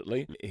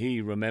 unfortunately. He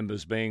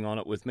remembers being on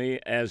it with me,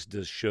 as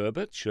does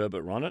Sherbet.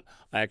 Sherbet were on it.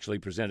 I actually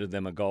presented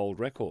them a gold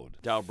record.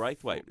 Dale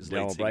Braithwaite was lead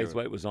Dale singer.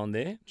 Braithwaite was on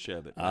there.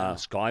 Sherbet.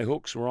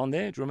 Skyhooks were on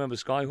there. Do you remember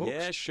Skyhooks?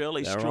 Yeah,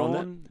 Shirley They were on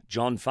there. Strawn.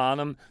 John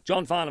Farnham.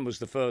 John Farnham was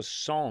the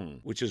first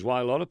song, which is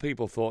why a lot of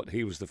people thought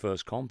he was the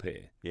first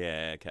compere.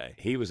 Yeah, okay.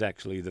 He was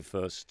actually the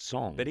first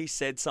song. But he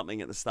said something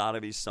at the start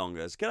of his song.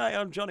 Goes, "G'day,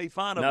 I'm Johnny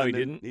Farnham." No, he And then-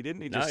 didn't. He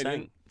didn't. He No, just he sang.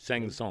 didn't.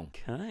 Sang the song.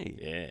 Okay.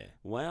 Yeah.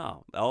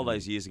 Wow. All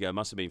those years ago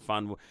must have been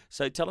fun.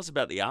 So tell us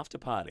about the after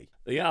party.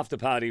 The after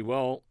party,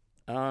 well,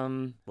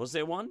 Was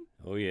there one?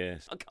 oh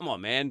yes. Oh, come on,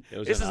 man. There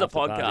was This an is a after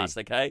party. podcast,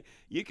 okay?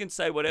 You can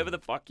say whatever the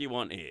fuck you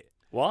want here.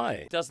 Why?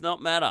 It does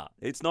not matter.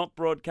 It's not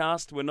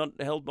broadcast. We're not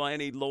held by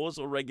any laws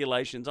or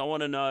regulations. I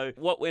want to know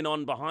what went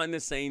on behind the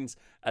scenes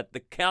at the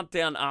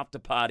Countdown after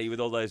party with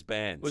all those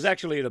bands. It was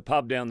actually at a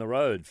pub down the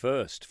road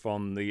first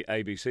from the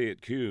ABC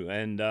at Kew,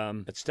 and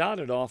it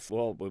started off,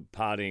 well, we're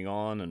partying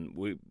on,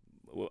 and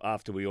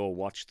after we all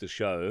watched the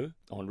show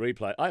on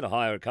replay, I had to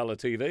hire a colour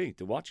TV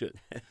to watch it,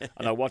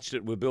 and I watched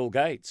it with Bill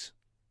Gates.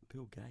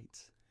 Bill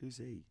Gates. Who's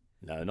he?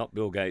 No, not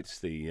Bill Gates,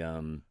 the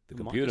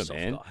computer Microsoft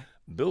man. guy.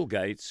 Bill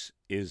Gates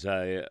was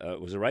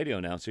a radio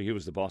announcer. He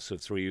was the boss of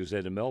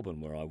 3UZ in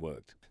Melbourne, where I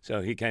worked.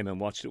 So he came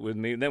and watched it with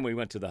me. Then we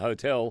went to the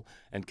hotel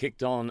and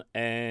kicked on,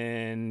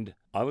 and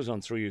I was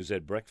on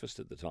 3UZ breakfast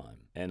at the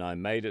time, and I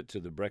made it to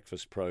the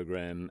breakfast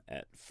program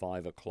at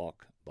 5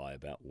 o'clock by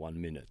about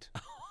 1 minute.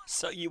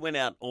 So you went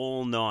out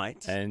all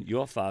night And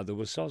your father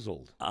was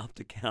sozzled.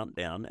 after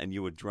Countdown, and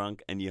you were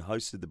drunk, and you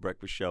hosted the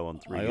breakfast show on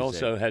 3UZ. I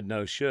also had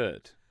no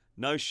shirt.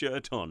 No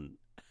shirt on.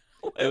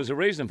 There was a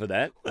reason for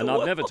that, and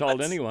I've never told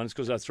What? anyone. It's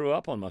because I threw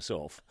up on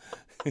myself.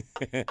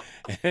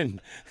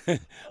 and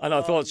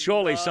I thought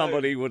surely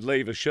somebody would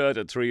leave a shirt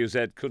at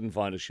 3UZ. Couldn't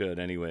find a shirt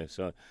anywhere.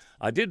 So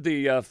I did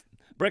the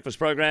breakfast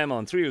program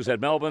on 3UZ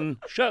Melbourne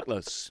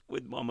shirtless,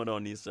 With vomit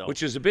on yourself.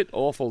 which is a bit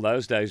awful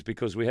those days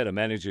because we had a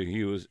manager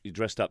who was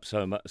dressed up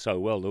so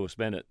well, Lewis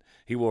Bennett.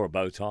 He wore a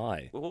bow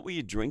tie. Well, what were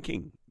you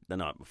drinking the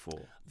night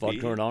before?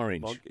 Vodka Beer? and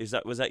orange.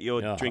 Was that your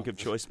No. drink of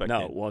choice back No,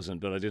 then? it wasn't,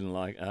 but I didn't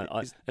like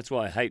that's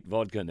why I hate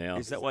vodka now.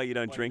 Is that why you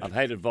don't drink? I've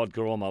hated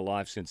vodka all my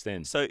life since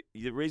then. So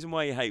the reason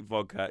why you hate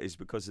vodka is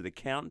because of the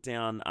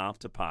Countdown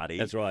after party.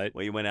 That's right.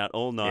 Where you went out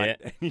all night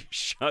Yeah. and you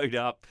showed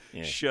up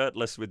Yeah.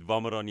 shirtless with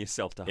vomit on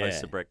yourself to host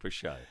Yeah. the breakfast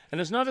show. And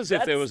it's not as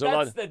if there was a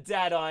lot. the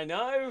dad I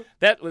know.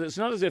 It's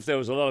not as if there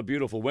was a lot of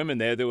beautiful women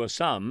there. There were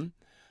some,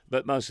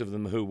 but most of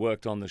them who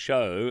worked on the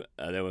show,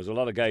 there was a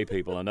lot of gay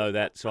people. I know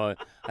that. So I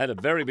had a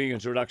very big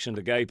introduction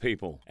to gay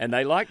people. And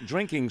they like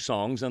drinking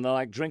songs and they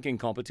like drinking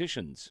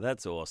competitions.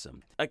 That's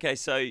awesome. Okay,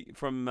 so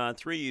from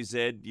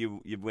 3UZ,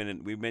 you went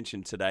and we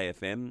mentioned Today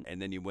FM, and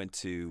then you went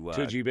to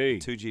 2GB.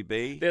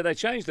 2GB. Yeah, they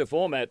changed the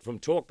format from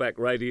talkback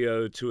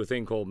radio to a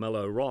thing called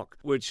Mellow Rock,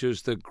 which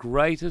is the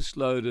greatest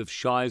load of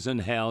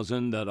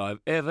Scheisenhausen that I've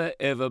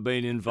ever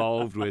been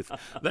involved with.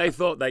 They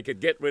thought they could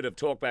get rid of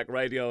talkback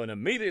radio and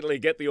immediately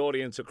get the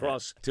audience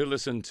across to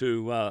listen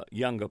to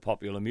younger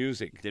popular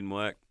music. Didn't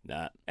work.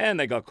 Nah. And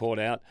they got caught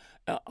out.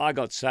 I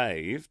got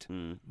saved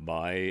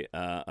by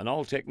an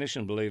old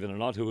technician, believe it or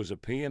not, who was a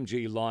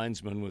PMG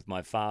linesman with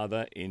my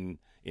father in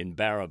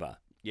Barraba.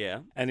 Yeah.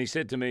 And he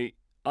said to me,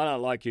 I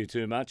don't like you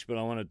too much, but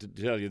I wanted to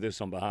tell you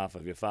this on behalf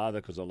of your father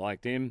because I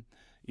liked him.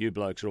 You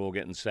blokes are all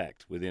getting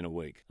sacked within a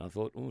week. I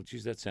thought, oh,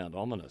 geez, that sounds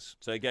ominous.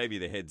 So he gave you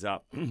the heads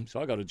up. So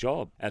I got a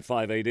job at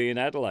 5ED in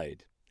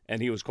Adelaide.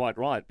 And he was quite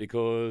right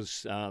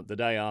because the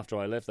day after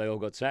I left, they all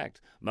got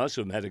sacked. Most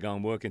of them had to go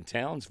and work in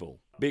Townsville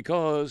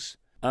because,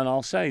 and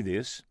I'll say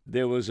this,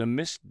 there was a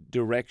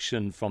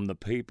misdirection from the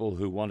people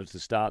who wanted to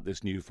start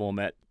this new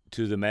format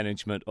to the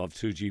management of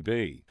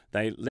 2GB.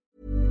 They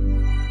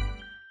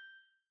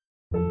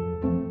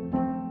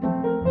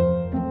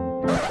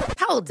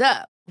Hold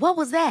up. What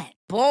was that?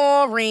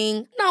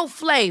 Boring. No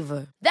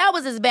flavor. That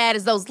was as bad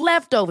as those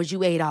leftovers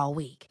you ate all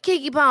week.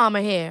 Keke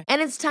Palmer here.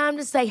 And it's time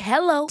to say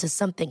hello to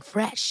something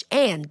fresh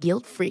and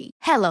guilt-free.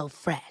 Hello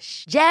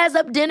Fresh. Jazz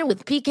up dinner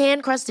with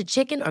pecan-crusted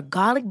chicken or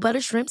garlic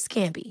butter shrimp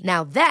scampi.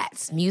 Now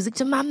that's music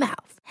to my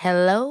mouth.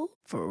 Hello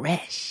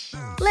Fresh.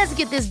 Let's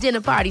get this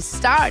dinner party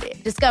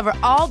started. Discover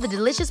all the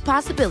delicious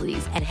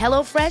possibilities at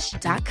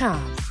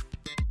HelloFresh.com.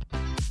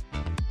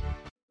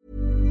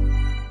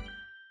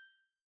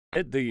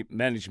 The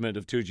management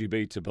of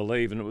 2GB to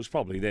believe, and it was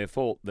probably their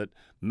fault, that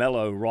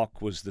mellow rock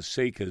was the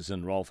Seekers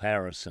and Rolf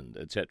Harrison,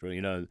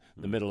 etc.,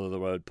 the middle of the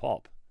road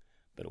pop.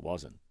 But it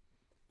wasn't.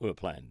 We were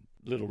playing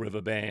Little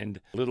River Band,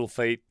 Little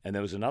Feat, and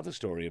there was another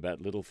story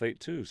about Little Feat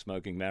too,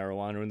 smoking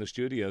marijuana in the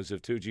studios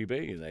of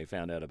 2GB. They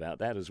found out about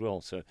that as well,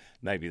 so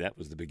maybe that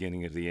was the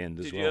beginning of the end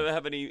as well. Did you ever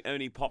have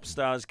any pop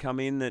stars come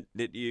in that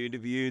you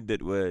interviewed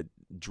that were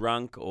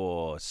drunk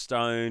or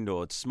stoned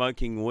or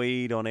smoking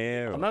weed on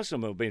air? Most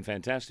of them have been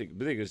fantastic.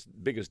 The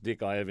biggest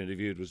dick I ever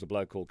interviewed was a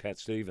bloke called Cat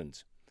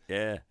Stevens.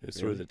 Yeah. Who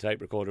threw the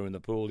tape recorder in the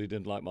pool. He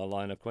didn't like my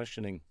line of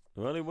questioning.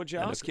 Really? What'd you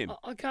ask him?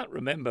 I can't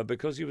remember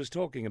because he was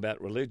talking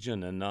about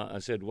religion, and I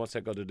said, "What's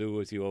that got to do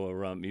with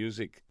your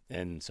music?"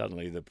 And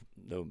suddenly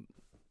the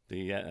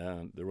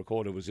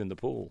recorder was in the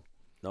pool.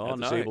 Oh, at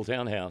the Siebel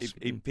Townhouse.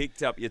 He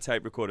picked up your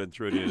tape recorder and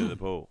threw it into the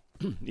pool.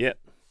 Yep.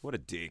 What a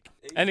dick.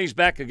 And he's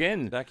back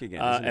again.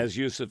 As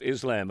Yusuf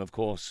Islam, of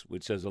course,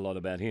 which says a lot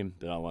about him,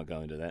 but I won't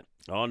go into that.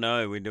 Oh,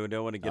 no, we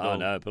don't want to get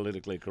on. Oh, no,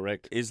 politically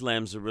correct.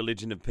 Islam's a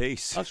religion of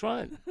peace. That's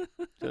right.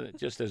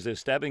 Just as they're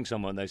stabbing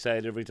someone, they say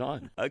it every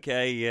time.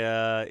 Okay,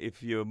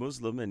 if you're a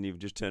Muslim and you've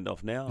just turned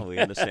off now, we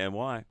understand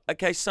why.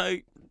 Okay, so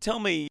tell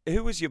me,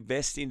 who was your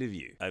best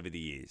interview over the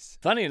years?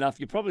 Funny enough,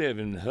 you probably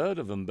haven't heard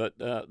of them, but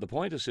the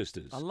Pointer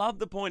Sisters. I love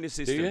the Pointer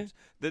Sisters. Do you?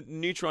 The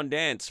Neutron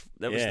Dance,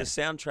 that was the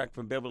soundtrack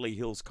from Beverly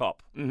Hills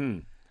Cop. Mm-hmm.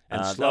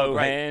 And Slow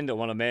Hand, I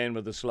want a man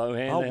with a slow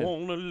hand. I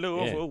want to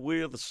love her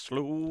with a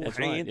slow That's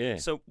hand. Right, yeah.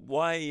 So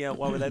why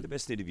were they the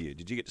best interview?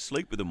 Did you get to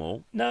sleep with them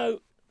all?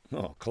 No.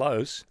 Oh,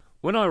 close.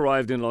 When I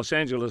arrived in Los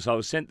Angeles, I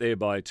was sent there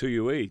by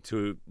 2UE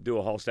to do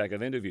a whole stack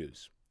of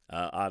interviews.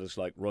 Artists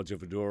like Roger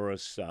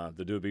Voudouris,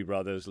 the Doobie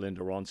Brothers, Linda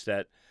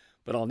Ronstadt.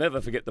 But I'll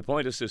never forget the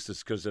Pointer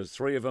Sisters because there's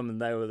three of them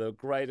and they were the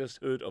greatest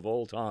hoot of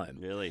all time.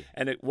 Really?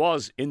 And it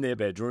was in their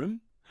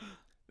bedroom,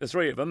 the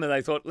three of them, and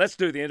they thought, let's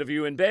do the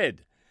interview in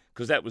bed.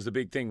 Because that was the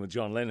big thing with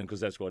John Lennon, because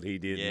that's what he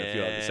did. And a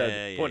few others. So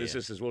the Pointer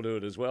Sisters will do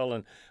it as well.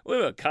 And we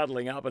were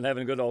cuddling up and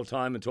having a good old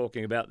time and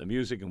talking about the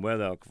music and where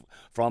they were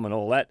from and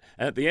all that.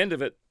 And at the end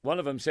of it, one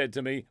of them said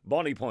to me,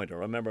 Bonnie Pointer, I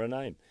remember her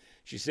name.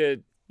 She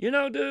said,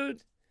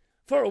 dude,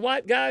 for a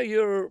white guy,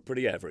 you're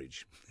pretty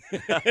average.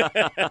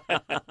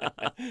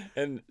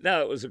 And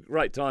no, it was a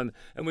great time.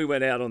 And we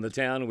went out on the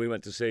town and we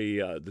went to see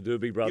the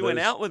Doobie Brothers. You went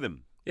out with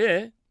them?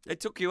 Yeah. They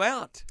took you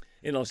out?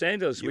 In Los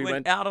Angeles, we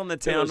went out on the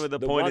town with the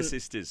Pointer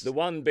Sisters. The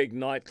one big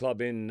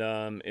nightclub in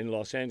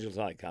Los Angeles,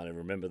 I can't even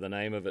remember the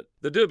name of it.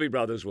 The Doobie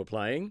Brothers were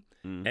playing,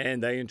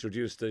 and they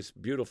introduced this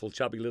beautiful,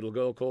 chubby little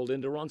girl called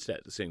Linda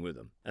Ronstadt to sing with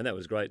them. And that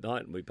was a great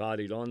night, and we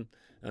partied on,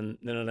 and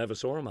then I never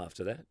saw them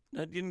after that.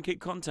 No, didn't keep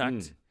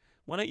contact.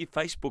 Why don't you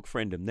Facebook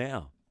friend them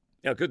now?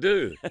 Yeah, could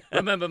do.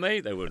 Remember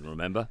me? They wouldn't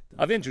remember.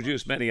 I've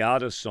introduced many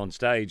artists on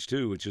stage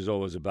too, which is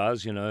always a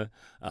buzz,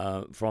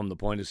 from the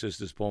Pointer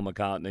Sisters, Paul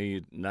McCartney,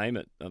 you name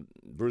it.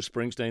 Bruce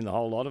Springsteen, the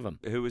whole lot of them.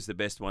 Who was the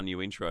best one you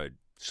introed?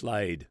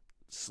 Slade.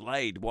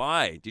 Slade,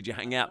 why? Did you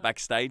hang out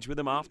backstage with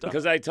them after?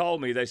 Because they told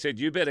me, they said,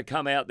 you better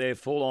come out there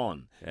full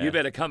on. Yeah. You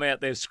better come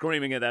out there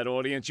screaming at that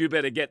audience. You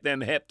better get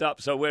them hepped up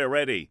so we're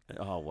ready.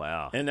 Oh,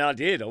 wow. And I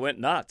did. I went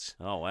nuts.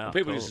 Oh, wow. And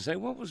people used to say,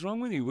 what was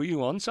wrong with you? Were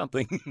you on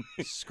something?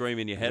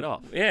 Screaming your head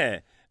off. Yeah.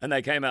 And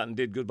they came out and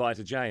did Goodbye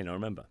to Jane, I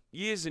remember.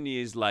 Years and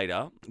years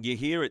later, you're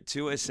here at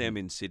 2SM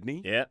in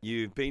Sydney. Yeah.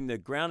 You've been the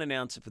ground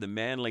announcer for the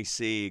Manly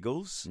Sea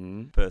Eagles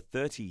for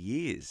 30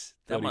 years.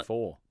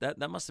 34.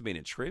 That must have been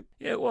a trip.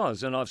 Yeah, it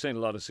was. And I've seen a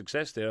lot of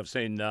success there. I've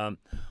seen,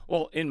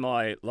 in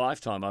my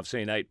lifetime, I've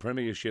seen 8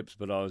 premierships,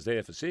 but I was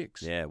there for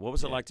 6. Yeah. What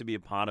was it like to be a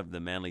part of the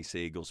Manly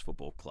Sea Eagles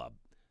Football Club?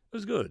 It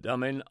was good. I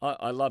mean,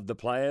 I loved the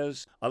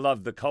players. I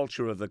loved the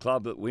culture of the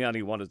club, that we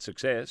only wanted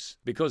success.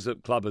 Because the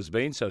club has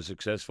been so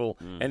successful,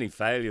 any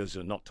failures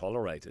are not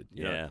tolerated.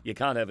 You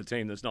can't have a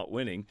team that's not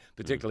winning,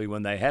 particularly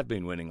when they have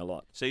been winning a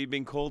lot. So you've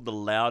been called the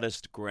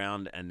loudest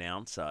ground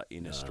announcer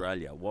in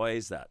Australia. Why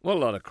is that? Well, a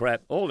lot of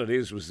crap. All it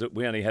is was that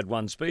we only had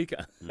one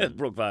speaker at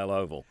Brookvale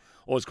Oval.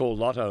 Or it's called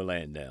Lotto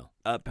Land now.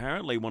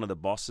 Apparently one of the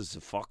bosses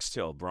of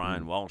Foxtel,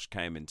 Brian Walsh,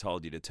 came and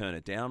told you to turn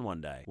it down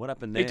one day. What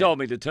happened there? He told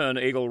me to turn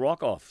Eagle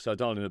Rock off, so I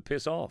told him to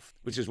piss off,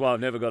 which is why I've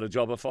never got a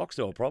job at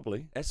Foxtel,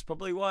 probably. That's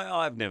probably why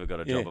I've never got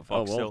a job at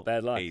Foxtel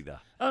bad luck. either.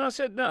 And I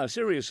said, no,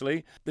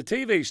 seriously, the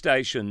TV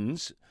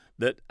stations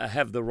that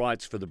have the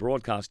rights for the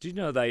broadcast, do you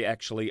know they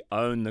actually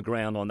own the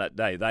ground on that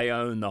day? They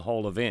own the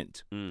whole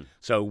event.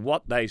 So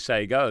what they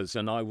say goes,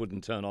 and I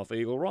wouldn't turn off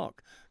Eagle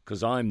Rock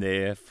because I'm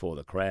there for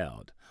the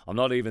crowd. I'm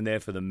not even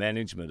there for the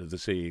management of the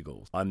Sea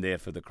Eagles. I'm there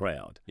for the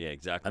crowd. Yeah,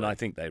 exactly. And I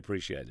think they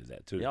appreciated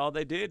that too. Yeah,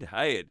 they did.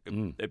 Hey,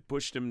 it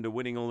pushed them to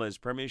winning all those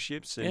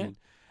premierships. And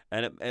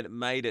And it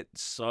made it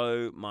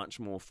so much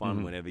more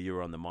fun whenever you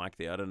were on the mic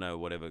there. I don't know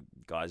whatever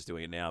guy's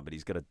doing it now, but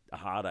he's got a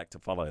hard act to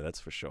follow,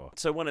 that's for sure.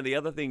 So one of the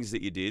other things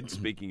that you did,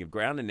 speaking of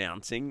ground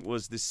announcing,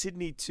 was the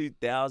Sydney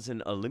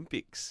 2000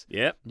 Olympics.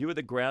 Yep. You were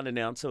the ground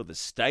announcer, or the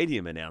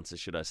stadium announcer,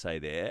 should I say,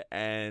 there.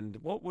 And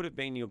what would have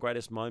been your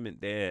greatest moment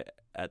there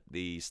at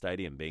the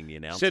stadium, being the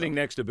announcer? Sitting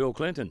next to Bill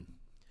Clinton.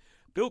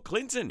 Bill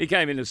Clinton? He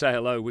came in to say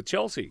hello with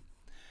Chelsea.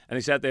 And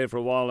he sat there for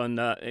a while, and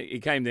he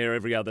came there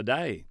every other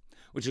day,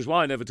 which is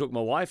why I never took my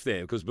wife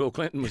there, because Bill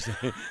Clinton was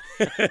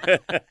there.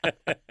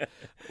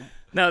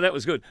 No, that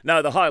was good.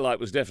 No, the highlight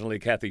was definitely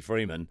Kathy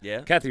Freeman.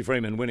 Yeah. Kathy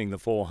Freeman winning the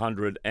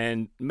 400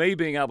 and me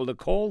being able to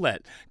call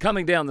that.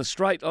 Coming down the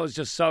straight, I was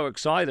just so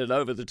excited,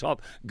 over the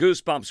top.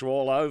 Goosebumps were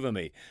all over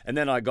me. And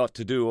then I got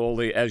to do all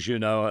the, as you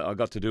know, I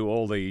got to do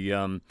all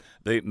the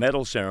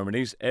medal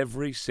ceremonies,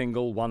 every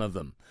single one of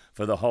them,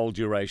 for the whole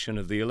duration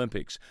of the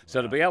Olympics.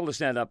 So to be able to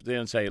stand up there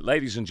and say,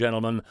 ladies and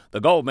gentlemen,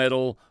 the gold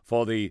medal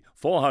for the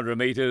 400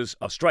 metres,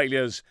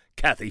 Australia's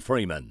Kathy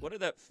Freeman. What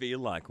did that feel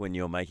like when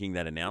you were making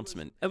that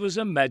announcement? It was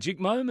a magic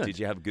moment. Did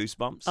you have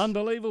goosebumps?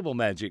 Unbelievable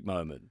magic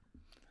moment.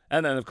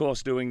 And then, of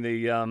course, doing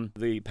the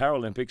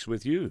Paralympics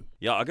with you.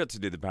 Yeah, I got to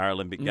do the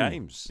Paralympic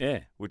Games.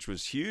 Yeah. Which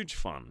was huge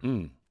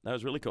fun. That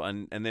was really cool.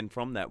 And then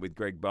from that, with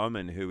Greg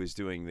Bowman, who was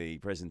doing the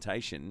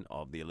presentation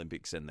of the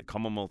Olympics and the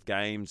Commonwealth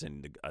Games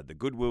and the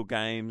Goodwill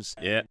Games.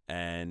 Yeah.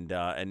 And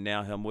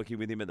now I'm working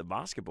with him at the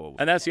basketball.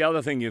 And that's the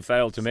other thing you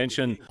failed to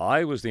mention.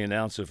 I was the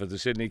announcer for the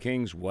Sydney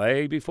Kings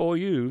way before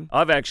you.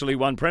 I've actually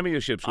won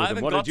premierships with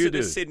them. What did you do? I haven't got to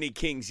the Sydney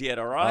Kings yet,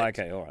 all right? Oh,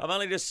 okay, all right. I've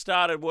only just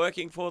started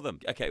working for them.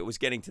 Okay, it was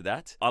getting to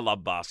that. I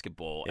love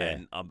basketball,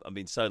 and I've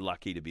been so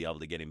lucky to be able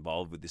to get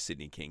involved with the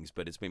Sydney Kings,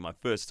 but it's been my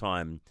first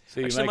time.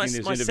 So you're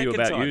making this interview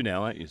about you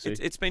now, aren't you? See?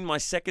 It's been my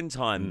second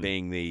time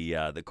being the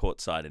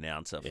courtside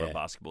announcer for a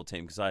basketball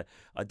team, because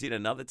I did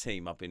another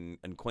team up in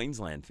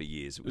Queensland for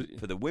years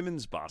for the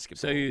women's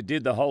basketball. So you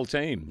did the whole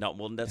team? No,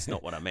 well, that's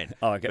not what I meant.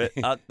 Oh, okay.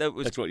 But,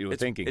 That's what you were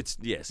thinking.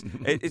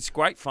 It's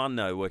great fun,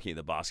 though, working at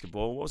the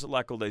basketball. What was it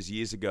like all those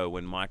years ago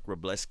when Mike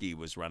Wroblewski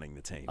was running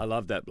the team? I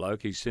love that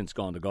bloke. He's since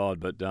gone to God,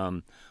 but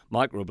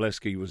Mike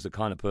Wroblewski was the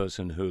kind of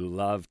person who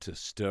loved to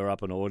stir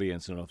up an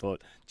audience, and I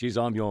thought, geez,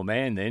 I'm your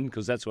man then,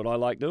 because that's what I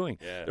like doing.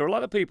 Yeah. There are a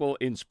lot of people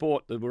in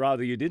sport that would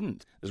rather you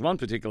didn't. There's one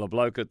particular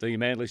bloke at the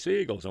Manly Sea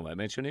Eagles, I won't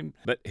mention him,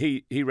 but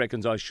he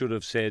reckons I should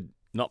have said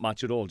not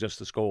much at all, just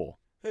the score.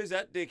 Who's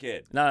that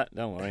dickhead? No,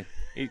 don't worry.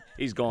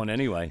 He's gone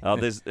anyway. Oh,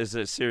 there's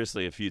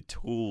seriously a few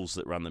tools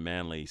that run the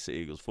Manly Sea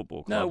Eagles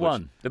Football Club. No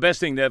one. The best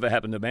thing that ever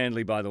happened to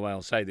Manly, by the way,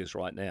 I'll say this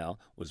right now,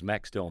 was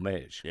Max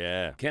Delmege.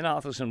 Yeah. Ken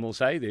Arthurson will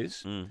say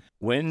this.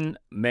 When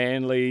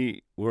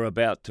Manly were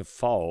about to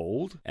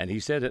fold, and he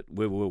said it,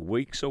 we were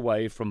weeks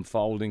away from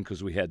folding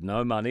because we had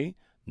no money,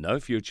 no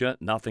future,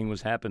 nothing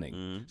was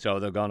happening. So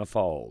they're going to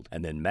fold.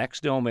 And then Max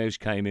Delmege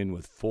came in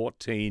with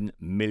 $14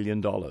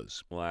 million.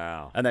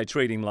 Wow. And they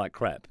treat him like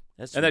crap.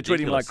 That's and they treat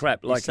him like ridiculous.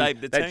 crap. Like He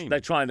saved the team. They're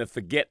trying to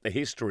forget the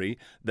history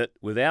that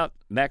without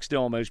Max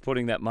Delmege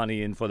putting that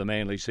money in for the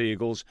Manly Sea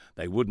Eagles,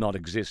 they would not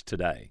exist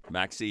today.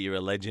 Maxie, you're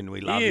a legend.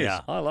 We love He you. is.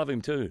 I love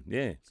him too,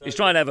 yeah. He's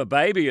trying to have a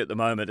baby at the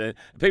moment.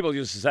 People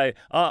used to say,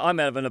 I'm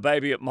having a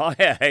baby at my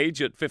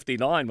age at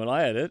 59 when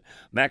I had it.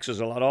 Max is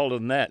a lot older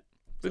than that.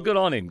 But good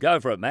on him. Go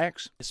for it,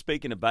 Max.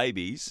 Speaking of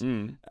babies,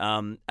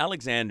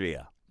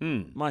 Alexandria,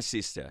 my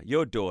sister,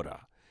 your daughter,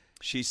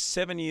 she's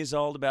 7 years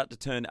old, about to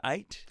turn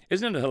 8.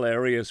 Isn't it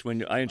hilarious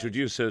when I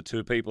introduce her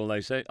to people,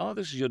 they say, oh,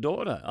 this is your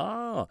daughter.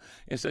 Oh.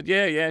 I said,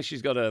 yeah,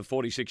 she's got a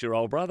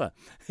 46-year-old brother.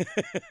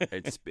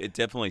 It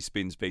definitely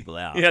spins people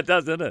out. Yeah, it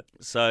does, doesn't it?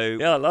 So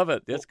yeah, I love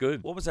it. That's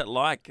good. What was that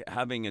like,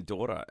 having a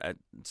daughter at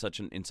such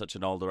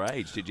an older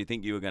age? Did you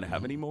think you were going to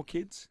have any more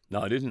kids?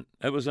 No, I didn't.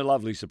 It was a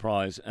lovely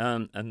surprise,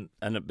 and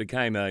it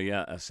became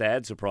a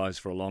sad surprise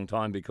for a long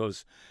time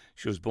because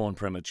she was born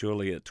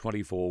prematurely at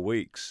 24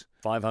 weeks,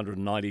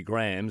 590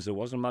 grams. There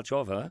wasn't much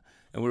of her,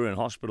 and we were in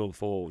hospital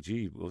for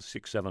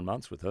 6-7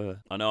 months with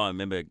her. I know. I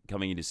remember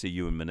coming in to see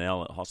you and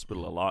Manel at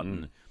hospital a lot,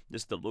 and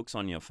just the looks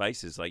on your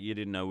faces, like you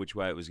didn't know which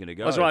way it was going to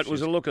go. That's right. It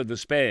was a look of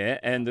despair,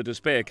 and the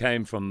despair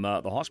came from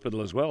the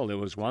hospital as well. There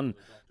was one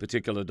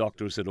particular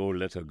doctor who said, "Oh,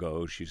 let her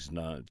go. She's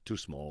too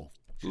small."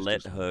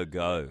 Let her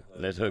go.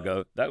 Let her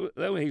go. That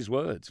were his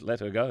words. Let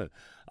her go.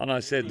 And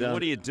I said, what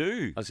do you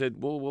do? I said,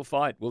 well, we'll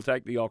fight. We'll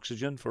take the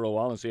oxygen for a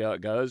while and see how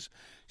it goes.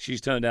 She's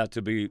turned out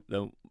to be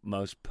the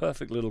most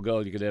perfect little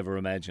girl you could ever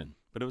imagine.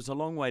 But it was a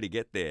long way to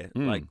get there.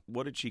 Like,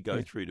 what did she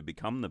go through to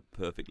become the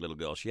perfect little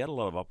girl? She had a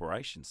lot of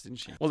operations, didn't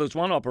she? Well, there was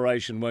one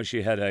operation where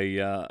she had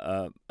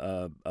a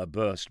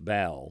burst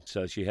bowel,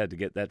 so she had to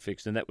get that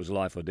fixed, and that was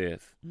life or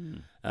death.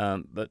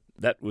 But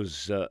that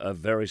was a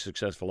very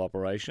successful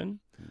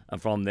operation.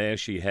 And from there,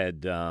 she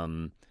had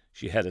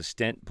a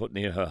stent put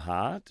near her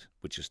heart,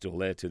 which is still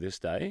there to this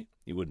day.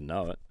 You wouldn't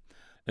know it.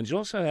 And she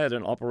also had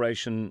an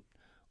operation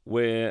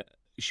where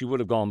she would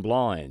have gone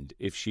blind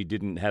if she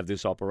didn't have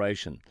this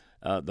operation.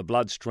 The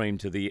bloodstream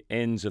to the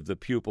ends of the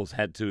pupils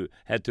had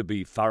to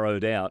be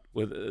furrowed out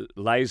with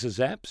laser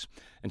zaps,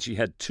 and she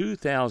had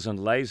 2,000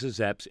 laser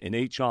zaps in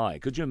each eye.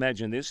 Could you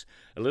imagine this?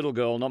 A little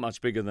girl, not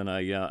much bigger than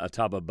a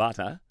tub of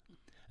butter,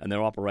 and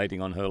they're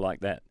operating on her like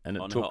that. And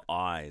it took her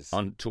eyes.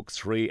 Took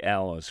 3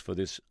 hours for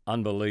this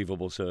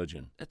unbelievable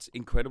surgeon. That's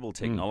incredible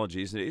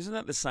technology, isn't it? Isn't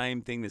that the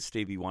same thing that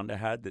Stevie Wonder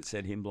had that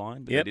set him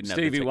blind? But Yep, they didn't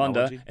Stevie have the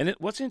Wonder. technology? And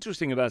what's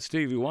interesting about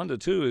Stevie Wonder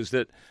too is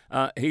that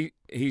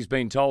he's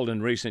been told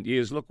in recent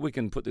years, look, we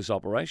can put this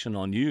operation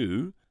on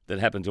you that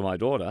happened to my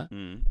daughter.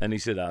 And he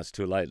said, it's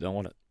too late, I don't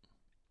want it.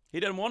 He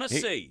didn't want to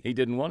see. He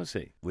didn't want to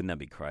see. Wouldn't that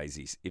be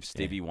crazy if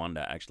Stevie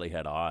Wonder actually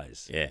had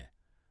eyes? Yeah.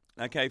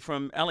 Okay,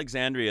 from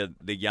Alexandria,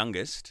 the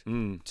youngest,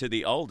 to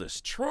the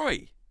oldest,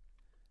 Troy.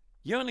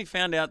 You only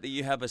found out that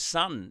you have a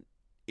son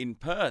in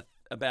Perth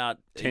about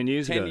 10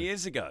 years ago. 10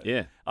 years ago.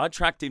 Yeah. I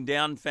tracked him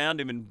down,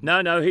 found him in...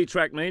 No, he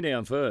tracked me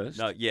down first.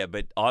 No, yeah,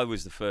 but I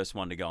was the first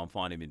one to go and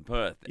find him in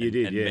Perth. You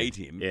did, and yeah. meet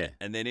him. Yeah.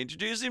 And then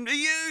introduce him to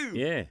you.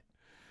 Yeah.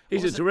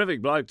 He's a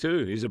terrific bloke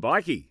too. He's a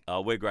bikie. Oh,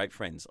 we're great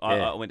friends.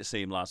 I went to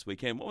see him last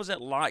weekend. What was it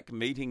like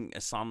meeting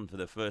a son for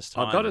the first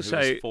time? I've got to who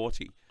say, was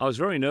 40? I was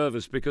very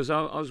nervous because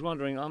I was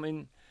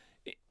wondering,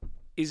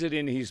 is it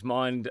in his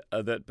mind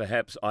that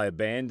perhaps I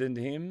abandoned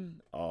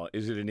him? Or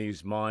is it in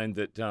his mind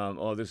that,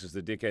 this is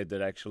the dickhead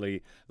that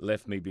actually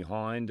left me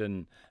behind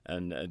and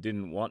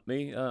didn't want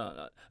me?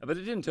 But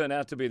it didn't turn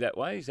out to be that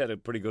way. He's had a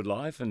pretty good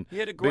life. And he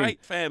had a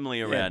great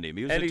family around him.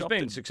 He was he's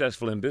been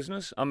successful in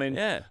business. I mean,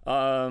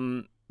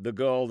 the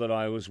girl that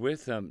I was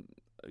with,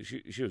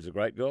 she was a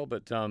great girl,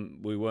 but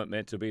we weren't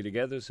meant to be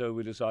together, so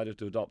we decided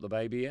to adopt the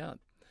baby out.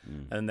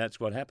 And that's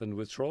what happened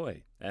with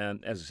Troy.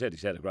 And as I said,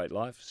 he's had a great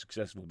life,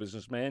 successful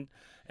businessman.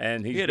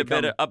 And he had a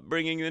better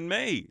upbringing than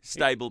me.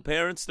 Stable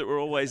parents that were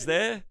always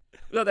there.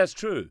 Well, that's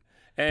true.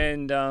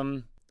 And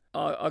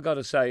I got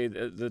to say,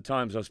 the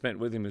times I've spent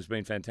with him has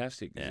been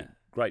fantastic. He's a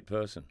great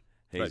person.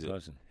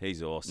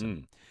 He's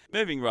awesome.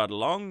 Moving right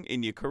along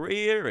in your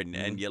career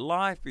and your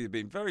life, you've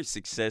been very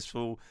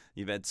successful.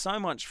 You've had so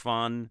much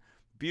fun.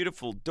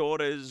 Beautiful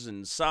daughters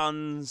and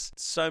sons,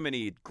 so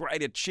many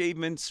great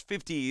achievements,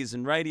 50 years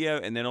in radio,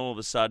 and then all of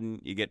a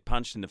sudden you get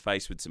punched in the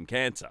face with some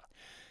cancer.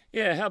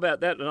 Yeah, how about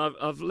that? And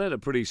I've led a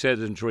pretty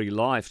sedentary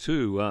life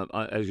too.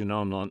 As you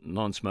know, I'm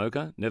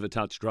non-smoker, never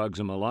touched drugs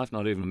in my life,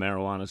 not even a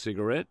marijuana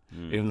cigarette,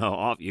 even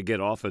though you get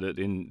offered it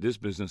in this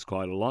business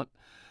quite a lot.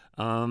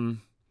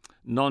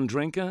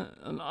 Non-drinker,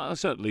 and I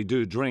certainly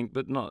do drink,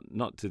 but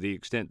not to the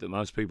extent that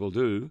most people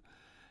do.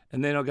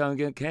 And then I'll go and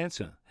get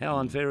cancer. How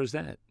unfair is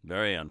that?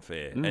 Very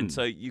unfair. And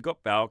so you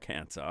got bowel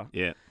cancer.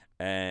 Yeah.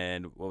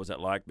 And what was that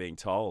like being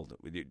told?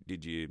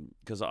 Did you?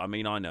 Because I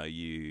know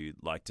you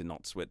like to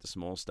not sweat the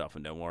small stuff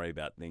and don't worry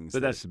about things.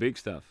 But that's the big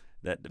stuff.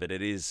 But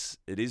it is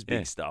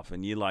big stuff,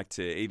 and you like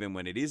to, even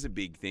when it is a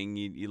big thing,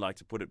 you like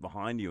to put it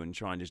behind you and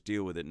try and just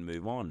deal with it and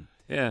move on.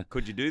 Yeah.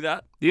 Could you do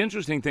that? The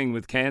interesting thing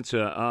with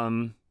cancer,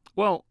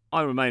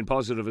 I remain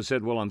positive. I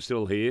said, I'm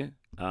still here.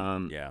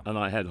 And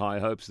I had high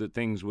hopes that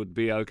things would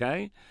be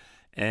okay,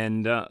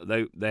 and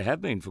they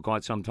have been for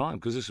quite some time,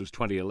 because this was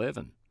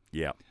 2011.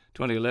 Yeah,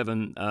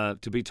 2011.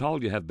 To be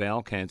told you have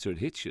bowel cancer, it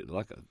hits you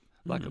like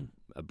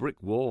a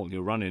brick wall.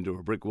 You run into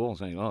a brick wall,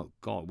 saying, "Oh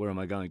God, where am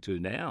I going to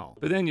now?"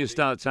 But then you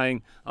start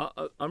saying,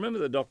 "I remember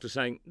the doctor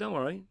saying, don't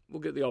worry, we'll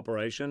get the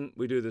operation.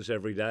 We do this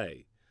every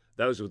day."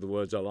 Those were the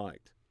words I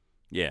liked.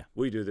 Yeah.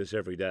 We do this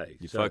every day.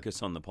 You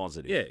focus on the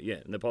positive. Yeah.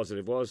 And the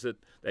positive was that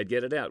they'd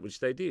get it out, which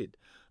they did.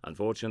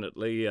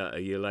 Unfortunately, a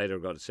year later, I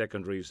got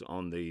secondaries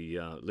on the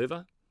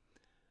liver,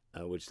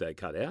 which they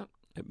cut out.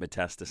 It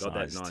metastasized got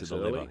that nice to the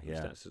early. liver.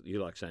 Yeah.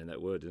 You like saying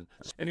that word.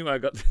 Anyway,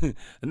 and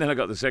then I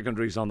got the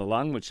secondaries on the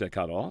lung, which they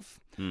cut off.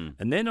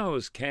 And then I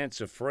was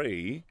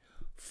cancer-free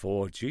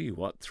for,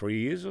 3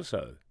 years or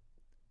so.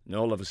 And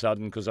all of a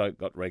sudden, because I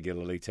got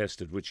regularly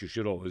tested, which you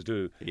should always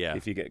do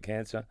if you get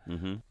cancer,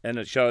 and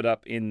it showed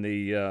up in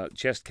the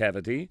chest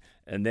cavity,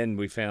 and then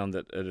we found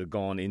that it had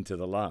gone into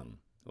the lung.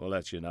 Well,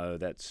 that's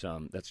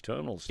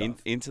terminal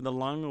stuff. Into the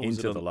lung, or into was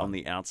it the lung. on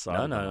the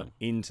outside? No,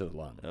 into the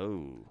lung.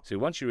 Oh, so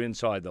once you're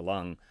inside the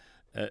lung,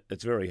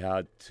 it's very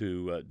hard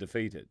to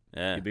defeat it.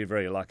 Yeah. You'd be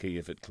very lucky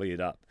if it cleared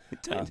up.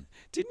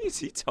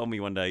 Didn't you tell me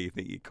one day you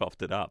think you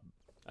coughed it up?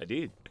 I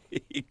did.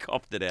 You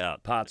coughed it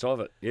out. Parts of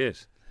it,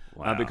 yes.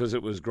 Wow. Because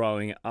it was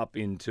growing up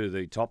into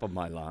the top of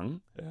my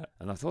lung,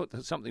 and I thought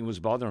that something was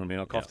bothering me.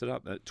 I coughed it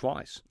up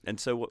twice. And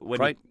so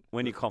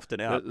when you coughed it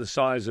out, the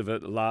size of a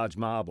large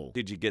marble.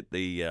 Did you get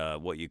the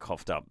what you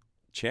coughed up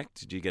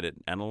checked? Did you get it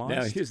analysed?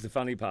 Now here's the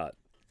funny part.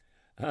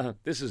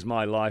 This is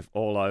my life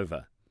all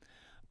over.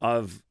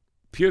 I've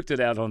puked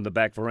it out on the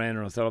back veranda,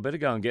 and I thought I better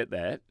go and get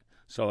that.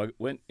 So I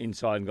went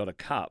inside and got a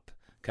cup.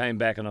 Came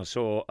back and I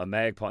saw a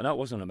magpie. No, it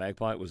wasn't a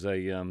magpie. It was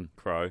a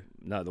crow.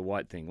 No, the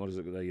white thing. What is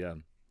it?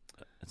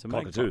 It's a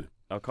cockatoo.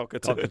 A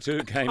cockatoo.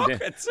 Cockatoo came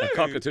down. A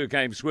cockatoo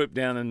came, swooped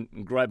down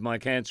and grabbed my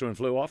cancer and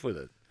flew off with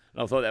it.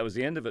 And I thought that was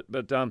the end of it.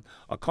 But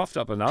I coughed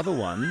up another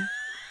one.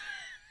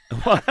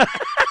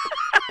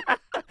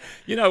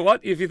 You know what?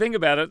 If you think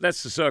about it,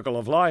 that's the circle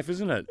of life,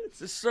 isn't it?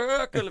 It's a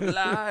circle of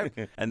life.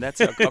 And that's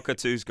how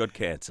cockatoo's got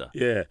cancer.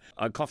 Yeah.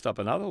 I coughed up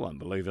another one,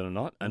 believe it or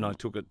not, and I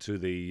took it to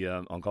the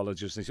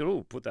oncologist, and he said,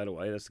 "Oh, put that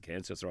away. That's the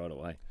cancer. Throw it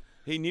away."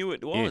 He knew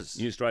it was.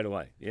 Yeah, knew straight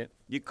away. Yeah.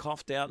 You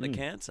coughed out the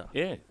cancer.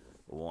 Yeah.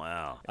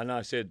 Wow. And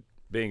I said,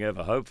 being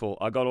ever hopeful,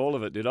 I got all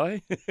of it, did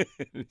I?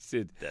 He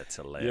said, That's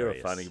hilarious. "You're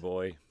a funny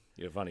boy.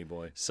 You're a funny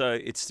boy." So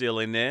it's still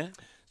in there?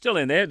 Still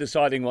in there,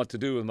 deciding what to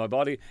do with my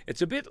body.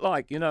 It's a bit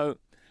like,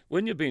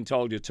 when you've been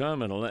told you're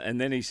terminal,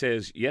 and then he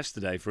says,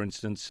 yesterday, for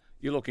instance,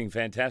 "You're looking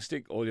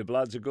fantastic. All your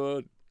bloods are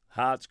good.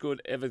 Heart's good.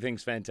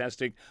 Everything's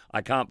fantastic.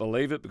 I can't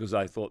believe it because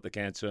I thought the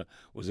cancer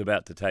was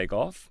about to take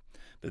off.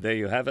 But there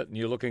you have it, and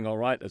you're looking all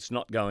right. It's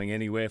not going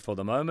anywhere for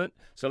the moment,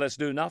 so let's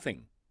do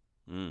nothing."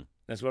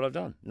 That's what I've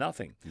done,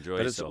 nothing. Enjoy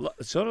but yourself.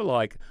 It's sort of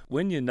like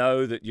when you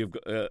know that you've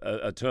got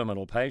a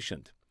terminal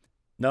patient,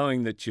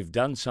 knowing that you've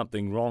done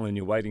something wrong and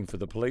you're waiting for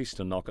the police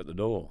to knock at the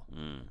door.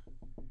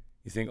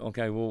 You think,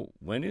 okay, well,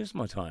 when is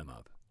my time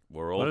up?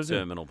 We're all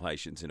terminal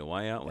patients in a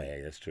way, aren't we?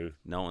 Yeah, that's true.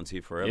 No one's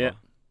here forever. Yeah.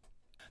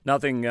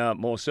 Nothing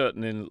more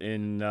certain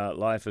in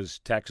life as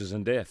taxes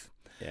and death.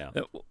 Yeah.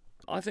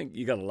 I think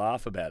you got to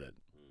laugh about it.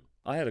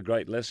 I had a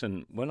great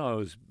lesson when I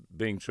was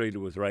being treated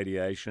with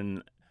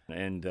radiation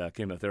and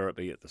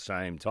chemotherapy at the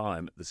same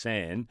time at the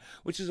SAN,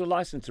 which is a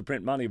license to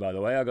print money, by the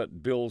way. I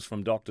got bills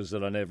from doctors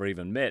that I never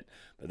even met,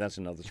 but that's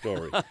another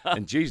story.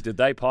 And geez, did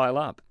they pile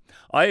up.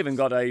 I even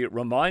got a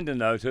reminder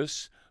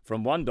notice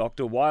from one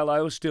doctor while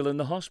I was still in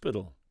the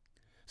hospital.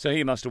 So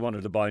he must have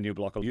wanted to buy a new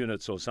block of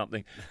units or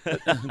something.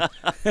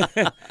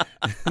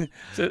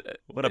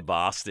 What a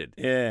bastard.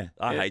 Yeah.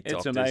 I hate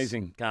doctors. It's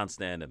amazing. Can't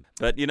stand them.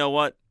 But you know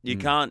what? You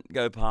can't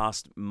go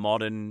past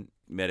modern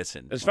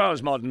medicine. As far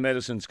as modern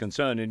medicine's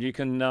concerned, and you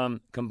can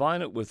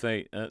combine it with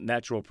a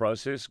natural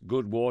process,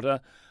 good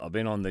water. I've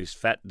been on this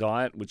fat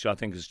diet, which I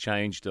think has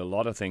changed a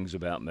lot of things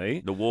about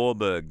me. The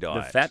Warburg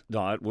diet. The fat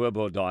diet,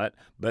 Warburg diet,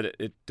 but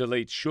it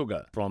deletes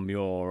sugar from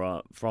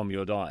your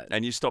diet.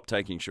 And you stop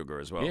taking sugar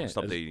as well. Yeah,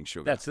 Stop eating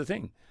sugar. That's the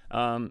thing.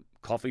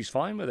 Coffee's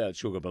fine without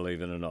sugar,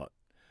 believe it or not.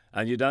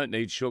 And you don't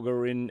need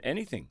sugar in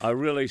anything. I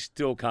really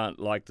still can't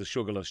like the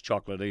sugarless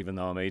chocolate, even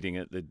though I'm eating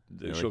it, the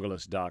really?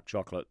 Sugarless dark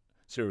chocolate.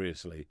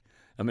 Seriously.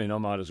 I mean, I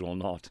might as well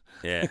not.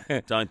 Yeah,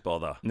 don't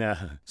bother. No.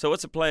 So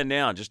what's the plan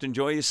now? Just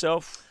enjoy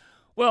yourself?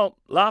 Well,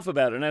 laugh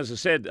about it. And as I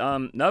said,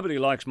 nobody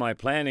likes my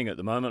planning at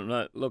the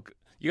moment. Look,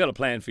 you got to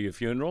plan for your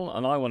funeral,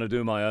 and I want to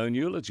do my own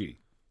eulogy.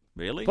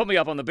 Really? Put me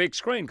up on the big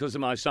screen because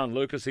of my son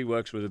Lucas. He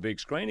works with a big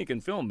screen. He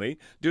can film me,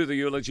 do the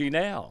eulogy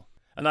now.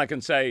 And I can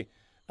say,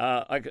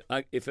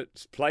 if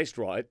it's placed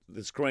right,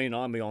 the screen,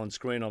 I'm on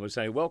screen, I would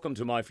say, "Welcome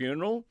to my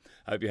funeral.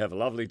 Hope you have a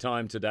lovely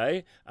time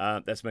today."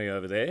 That's me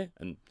over there.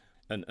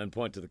 And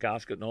point to the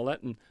casket and all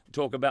that and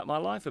talk about my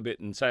life a bit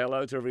and say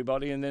hello to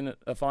everybody and then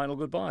a final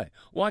goodbye.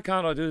 Why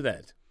can't I do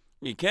that?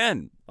 You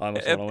can.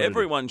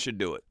 Everyone should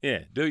do it.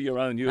 Yeah, do your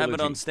own eulogy. Have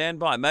it on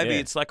standby. Maybe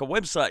it's like a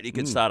website you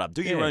can start up.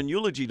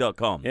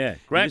 DoYourOwnEulogy.com. Yeah,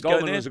 Grant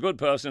Goldman was a good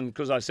person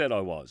because I said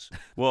I was.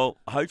 Well,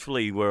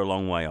 hopefully we're a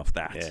long way off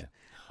that. Yeah.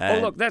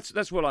 Well, look,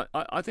 that's what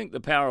I think the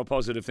power of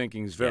positive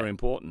thinking is very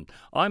important.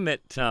 I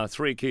met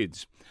 3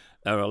 kids.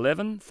 They were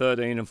 11,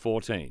 13 and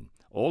 14.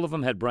 All of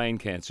them had brain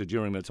cancer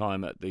during the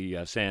time at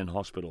the SAN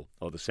Hospital,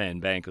 or the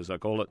SAN Bank, as I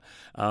call it.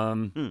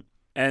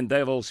 And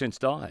they've all since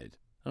died.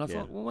 And I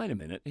thought, well, wait a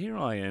minute. Here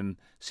I am,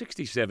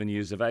 67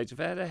 years of age. I've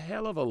had a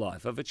hell of a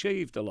life. I've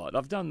achieved a lot.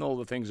 I've done all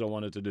the things I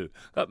wanted to do.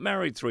 Got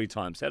married 3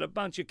 times, had a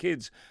bunch of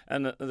kids,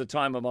 and at the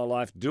time of my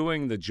life,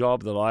 doing the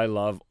job that I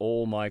love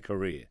all my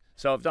career.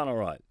 So I've done all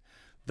right.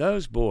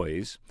 Those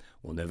boys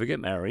will never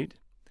get married.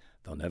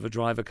 They'll never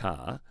drive a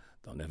car.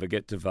 They'll never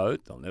get to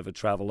vote. They'll never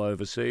travel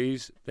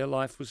overseas. Their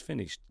life was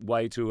finished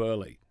way too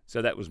early. So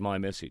that was my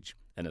message.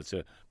 And it's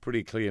a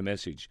pretty clear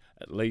message.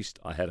 At least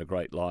I had a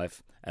great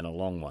life and a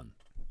long one.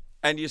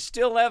 And you're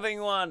still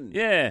having one.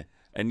 Yeah.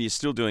 And you're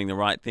still doing the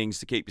right things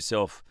to keep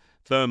yourself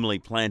firmly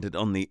planted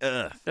on the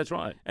earth. That's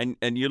right. And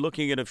you're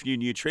looking at a few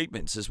new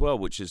treatments as well,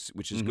 which is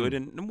good.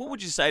 And what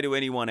would you say to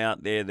anyone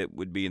out there that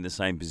would be in the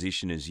same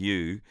position as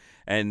you,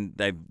 and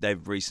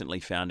they've recently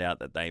found out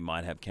that they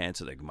might have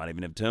cancer, they might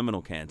even have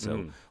terminal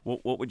cancer?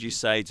 What would you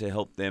say to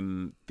help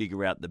them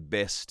figure out the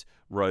best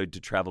road to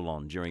travel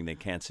on during their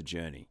cancer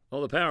journey?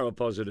 Well, the power of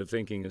positive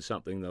thinking is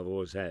something they've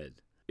always had.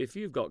 If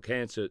you've got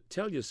cancer,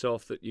 tell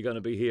yourself that you're going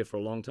to be here for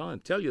a long time.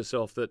 Tell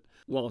yourself that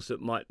whilst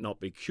it might not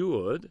be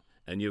cured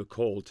and you're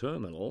called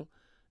terminal,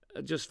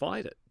 just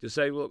fight it. Just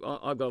say, look,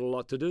 I've got a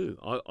lot to do.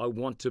 I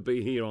want to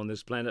be here on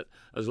this planet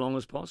as long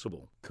as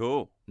possible.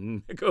 Cool.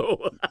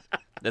 Cool.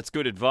 That's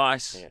good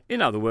advice. Yeah.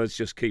 In other words,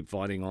 just keep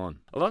fighting on.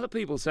 A lot of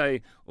people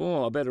say,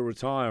 I better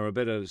retire, I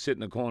better sit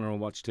in a corner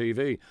and watch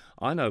TV.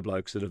 I know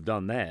blokes that have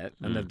done that,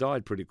 and they've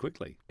died pretty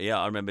quickly. Yeah,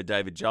 I remember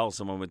David Joel,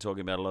 someone we were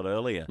talking about a lot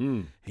earlier.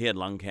 He had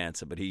lung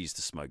cancer, but he used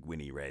to smoke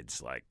Winnie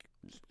Reds, all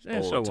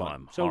the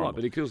time. So what?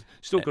 But he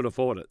still could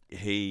afford it.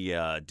 He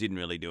didn't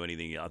really do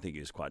anything. I think he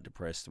was quite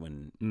depressed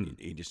when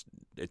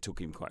it took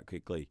him quite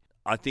quickly.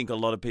 I think a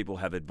lot of people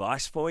have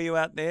advice for you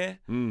out there.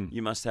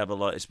 You must have a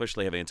lot,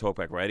 especially having a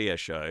Talkback radio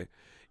show.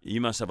 You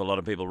must have a lot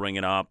of people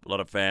ringing up, a lot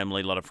of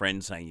family, a lot of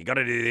friends saying, you got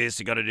to do this,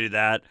 you got to do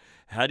that.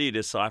 How do you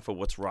decipher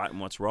what's right and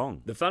what's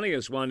wrong? The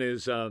funniest one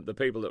is the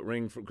people that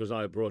ring, because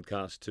I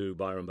broadcast to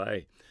Byron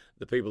Bay,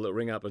 the people that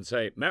ring up and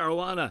say,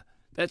 marijuana,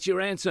 that's your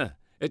answer.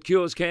 It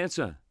cures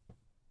cancer.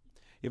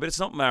 Yeah, but it's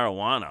not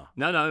marijuana.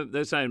 No,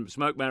 they're saying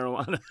smoke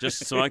marijuana.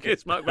 Just smoke it.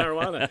 Smoke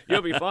marijuana.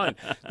 You'll be fine.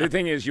 The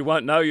thing is, you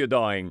won't know you're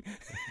dying.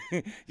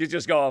 You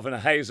just go off in a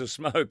haze of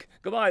smoke.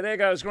 Goodbye, there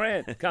goes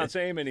Grant. Can't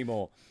see him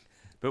anymore.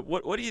 But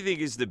what do you think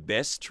is the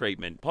best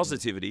treatment?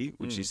 Positivity,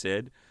 which you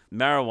said.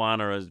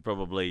 Marijuana is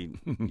probably,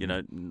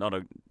 not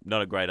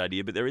a great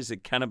idea, but there is a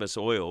cannabis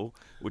oil,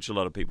 which a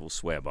lot of people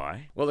swear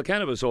by. Well, the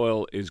cannabis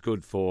oil is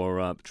good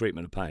for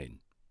treatment of pain.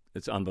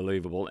 It's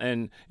unbelievable.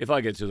 And if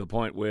I get to the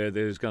point where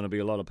there's going to be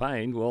a lot of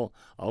pain, well,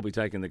 I'll be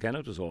taking the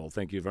cannabis oil.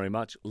 Thank you very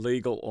much.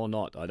 Legal or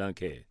not, I don't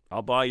care.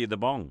 I'll buy you the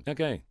bong.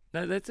 Okay.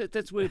 No,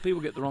 that's where people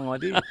get the wrong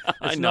idea. It's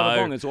I know. not a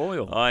bong, it's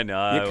oil. I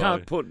know. You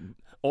can't put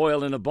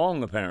oil in a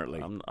bong,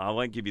 apparently. I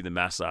won't give you the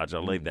massage.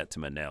 I'll leave that to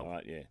Manel.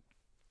 Right, yeah.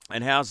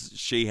 And how's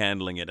she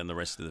handling it and the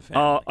rest of the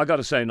family? I got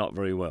to say, not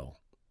very well.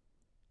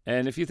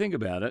 And if you think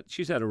about it,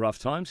 she's had a rough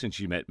time since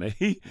she met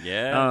me.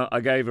 Yeah.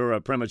 I gave her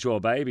a premature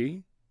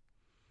baby.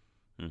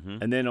 Mm-hmm.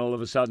 And then all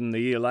of a sudden, a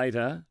year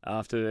later,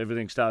 after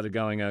everything started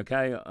going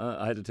okay,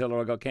 I had to tell her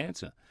I got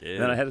cancer. Yeah.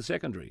 Then I had a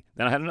secondary.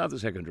 Then I had another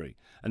secondary.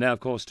 And now,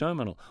 of course,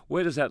 terminal.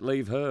 Where does that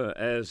leave her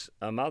as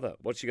a mother?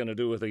 What's she going to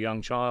do with a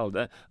young child?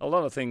 A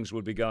lot of things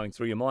would be going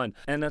through your mind.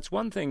 And that's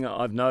one thing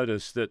I've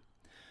noticed, that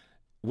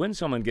when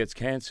someone gets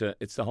cancer,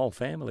 it's the whole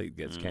family that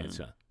gets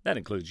cancer. That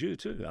includes you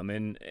too. I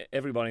mean,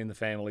 everybody in the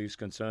family is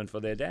concerned for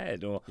their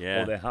dad or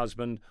their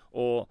husband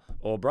or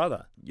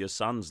brother. Your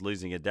son's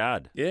losing a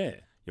dad. Yeah.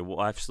 Your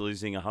wife's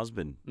losing a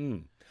husband.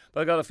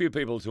 But I've got a few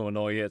people to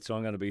annoy yet, so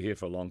I'm going to be here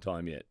for a long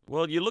time yet.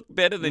 Well, you look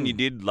better than you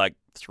did like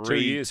 2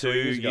 years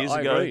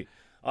ago.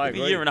 I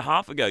agree. A year and a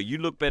half ago. You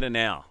look better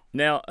now.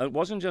 Now, it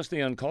wasn't just the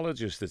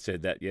oncologist that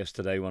said that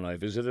yesterday when I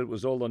visited. It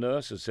was all the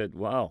nurses said,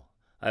 wow,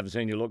 I haven't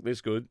seen you look this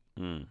good.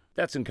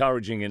 That's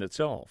encouraging in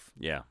itself.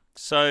 Yeah.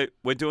 So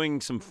we're doing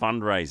some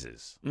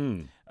fundraisers.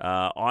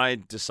 I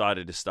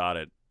decided to start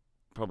it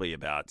probably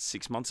about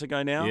 6 months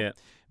ago now,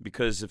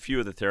 because a few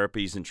of the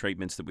therapies and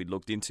treatments that we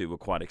looked into were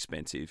quite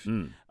expensive.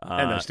 And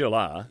they still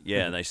are.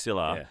 Yeah, they still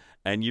are. Yeah.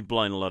 And you've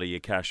blown a lot of your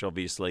cash,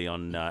 obviously,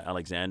 on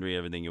Alexandria,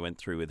 everything you went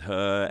through with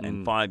her,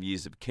 and 5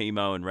 years of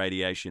chemo and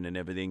radiation and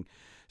everything.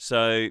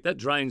 So that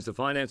drains the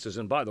finances.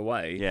 And by the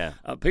way,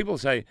 people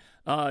say,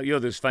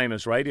 you're this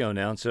famous radio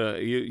announcer,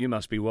 you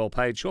must be well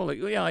paid. Surely,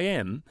 yeah, I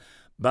am.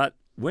 But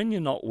when you're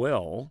not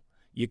well,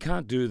 you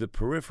can't do the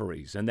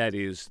peripheries, and that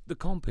is the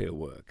compere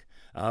work.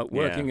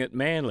 Working at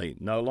Manly,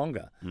 no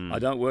longer. I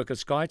don't work at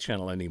Sky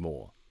Channel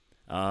anymore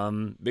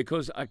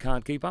because I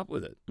can't keep up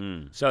with it.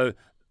 So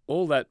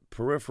all that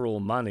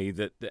peripheral money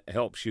that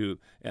helps you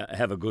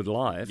have a good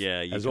life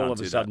has all of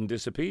a sudden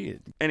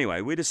disappeared.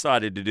 Anyway, we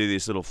decided to do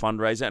this little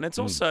fundraiser, and it's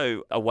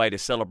also a way to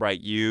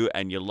celebrate you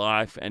and your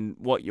life and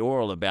what you're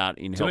all about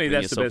in helping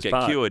yourself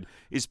get cured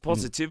is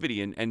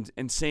positivity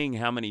and seeing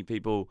how many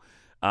people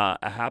are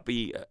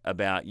happy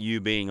about you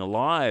being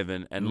alive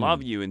and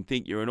love you and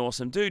think you're an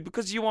awesome dude,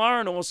 because you are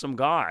an awesome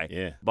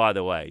guy, by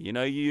the way. You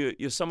know,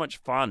 you're so much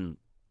fun.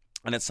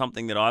 And it's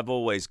something that I've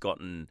always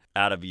gotten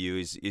out of you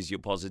is your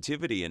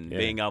positivity and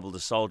being able to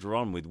soldier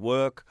on with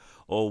work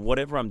or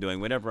whatever I'm doing.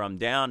 Whenever I'm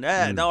down,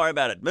 don't worry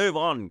about it, move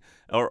on.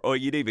 Or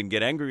you'd even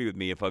get angry with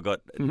me if I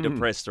got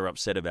depressed or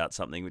upset about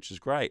something, which is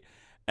great.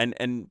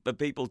 But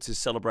people to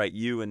celebrate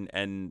you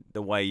and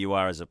the way you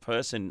are as a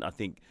person, I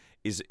think,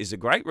 is a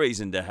great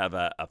reason to have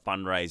a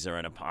fundraiser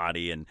and a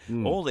party. And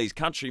all these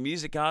country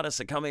music artists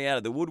are coming out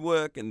of the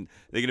woodwork and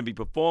they're going to be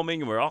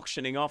performing, and we're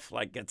auctioning off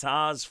like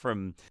guitars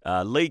from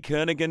Lee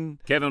Kernaghan.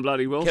 Kevin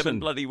Bloody Wilson.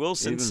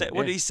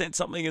 What, he sent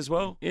something as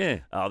well? Yeah.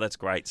 Oh, that's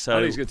great. So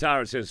on his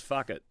guitar it says,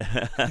 fuck it.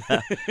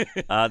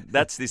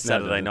 That's this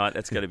Saturday night.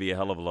 That's going to be a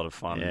hell of a lot of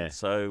fun. Yeah.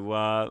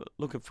 So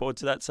looking forward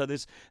to that. So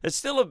there's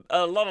still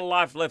a lot of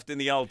life left in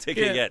the old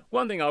ticket yet.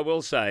 One thing I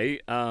will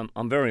say,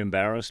 I'm very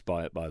embarrassed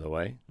by it, by the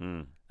way.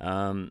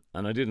 And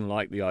I didn't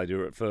like the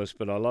idea at first,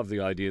 but I love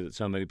the idea that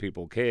so many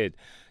people cared.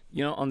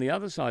 You know, on the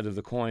other side of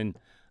the coin,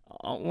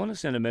 I want to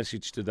send a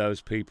message to those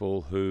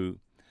people who,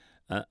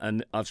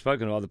 and I've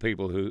spoken to other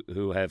people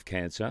who have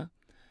cancer,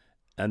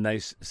 and they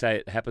say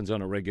it happens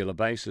on a regular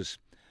basis.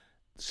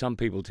 Some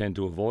people tend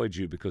to avoid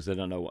you because they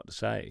don't know what to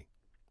say.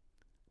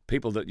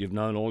 People that you've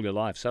known all your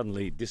life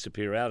suddenly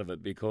disappear out of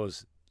it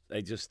because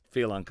they just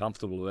feel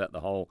uncomfortable about the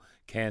whole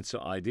cancer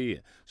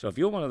idea. So if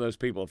you're one of those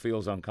people that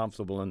feels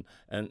uncomfortable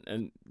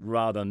and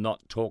rather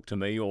not talk to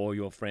me or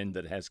your friend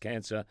that has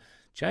cancer,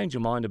 change your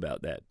mind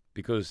about that,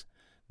 because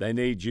they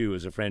need you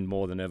as a friend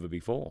more than ever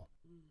before.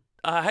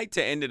 I hate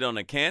to end it on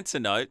a cancer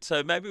note,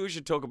 so maybe we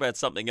should talk about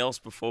something else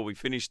before we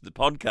finish the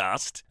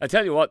podcast. I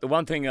tell you what, the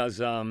one thing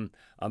I'm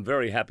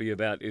very happy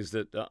about is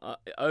that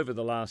over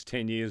the last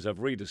 10 years, I've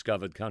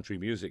rediscovered country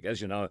music.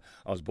 As you know,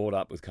 I was brought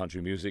up with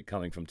country music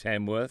coming from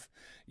Tamworth.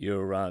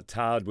 You're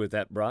tarred with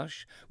that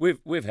brush.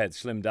 We've had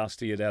Slim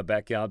Dusty at our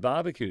backyard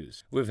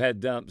barbecues. We've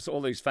had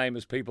all these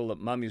famous people that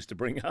Mum used to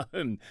bring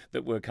home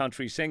that were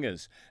country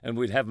singers, and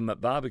we'd have them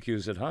at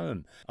barbecues at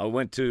home. I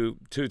went to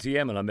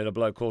 2TM and I met a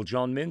bloke called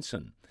John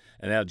Minson.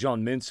 And now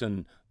John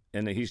Minson,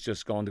 and he's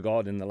just gone to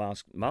God in the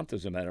last month,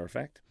 as a matter of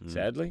fact,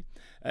 sadly.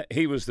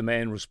 He was the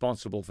man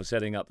responsible for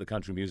setting up the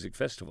Country Music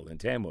Festival in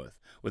Tamworth.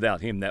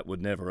 Without him, that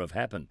would never have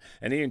happened.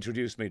 And he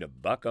introduced me to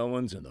Buck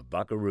Owens and the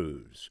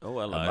Buckaroos. Oh,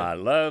 hello. And my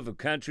love of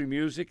country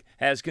music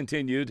has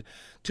continued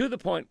to the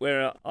point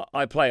where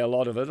I play a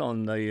lot of it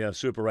on the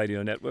Super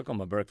Radio Network on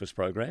my breakfast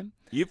program.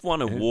 You've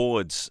won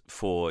awards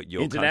for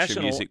your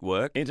country music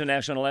work.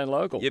 International and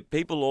local. Yeah,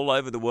 people all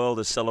over the world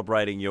are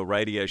celebrating your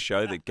radio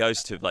show that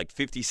goes to like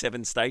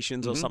 57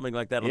 stations or something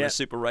like that on the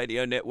Super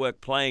Radio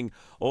Network, playing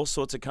all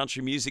sorts of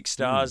country music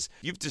stars.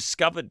 You've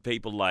discovered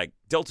people like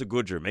Delta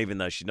Goodrem, even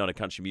though she's not a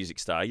country music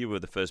star. You were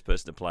the first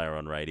person to play her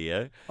on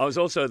radio. I was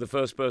also the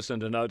first person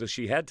to notice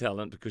she had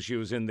talent because she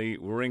was in the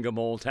Warringah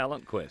Mall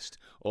Talent Quest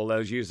all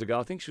those years ago.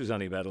 I think she was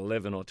only about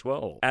 11 or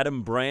 12.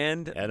 Adam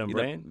Brand.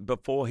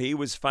 Before he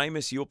was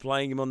famous, you were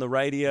playing him on the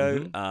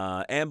radio.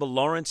 Amber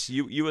Lawrence,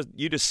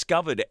 you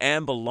discovered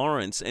Amber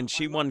Lawrence, and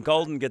she won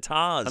Golden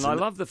Guitars. And I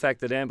love the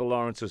fact that Amber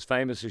Lawrence, as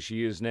famous as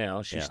she is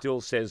now, she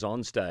still says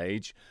on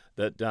stage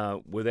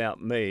that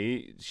without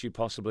me, she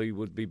possibly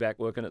would be back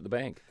working at the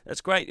bank.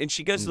 That's great. And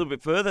she goes a little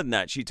bit further than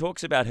that. She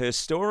talks about her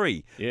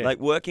story, like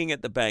working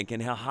at the bank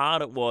and how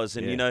hard it was,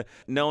 and, you know,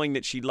 knowing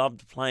that she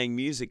loved playing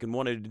music and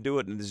wanted to do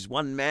it. And there's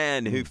one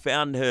man who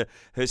found her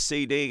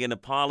CD and a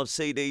pile of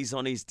CDs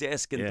on his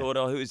desk and thought,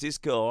 oh, who's this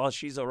girl? Oh,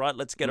 she's all right.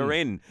 Let's get her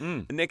in.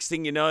 The next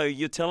thing you know,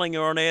 you're telling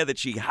her on air that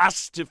she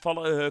has to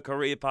follow her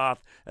career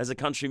path as a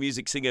country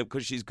music singer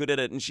because she's good at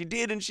it. And she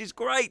did, and she's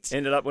great.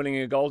 Ended up winning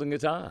a golden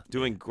guitar.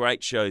 Doing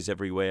great shows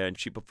everywhere, and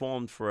she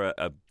performed for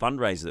a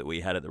fundraiser that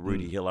we had at the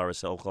Rudy Hill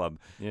RSL Club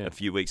a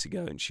few weeks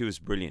ago, and she was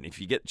brilliant. If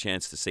you get the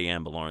chance to see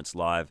Amber Lawrence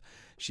live,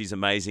 she's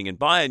amazing, and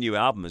buy a new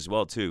album as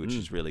well too, which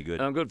is really good.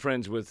 And I'm good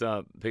friends with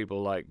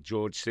people like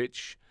George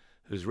Sitch,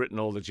 who's written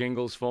all the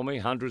jingles for me,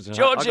 hundreds and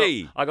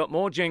Georgie! I got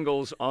more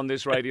jingles on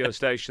this radio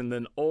station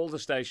than all the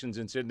stations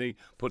in Sydney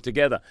put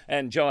together.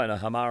 And Joanna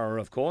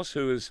Hamara, of course,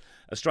 who is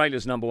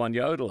Australia's #1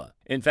 yodeler.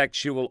 In fact,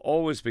 she will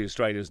always be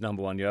Australia's #1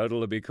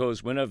 yodeler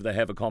because whenever they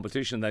have a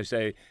competition, they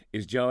say,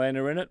 is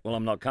Joanna in it? Well,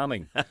 I'm not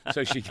coming.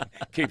 So she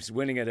keeps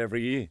winning it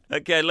every year.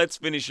 Okay, let's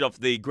finish off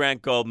the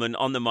Grant Goldman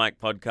On The Mic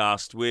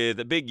podcast with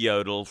a big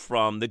yodel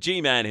from the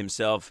G-Man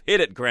himself.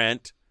 Hit it,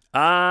 Grant.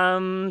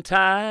 I'm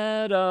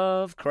tired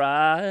of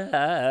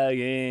crying.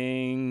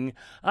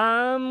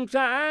 I'm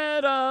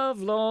tired of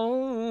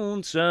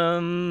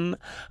lonesome.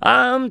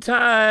 I'm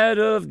tired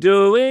of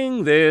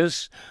doing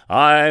this.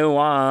 I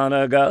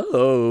wanna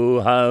go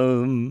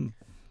home.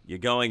 You're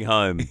going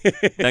home.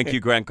 Thank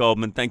you, Grant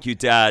Goldman. Thank you,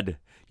 Dad.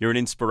 You're an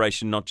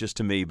inspiration not just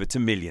to me, but to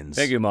millions.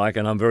 Thank you, Mike,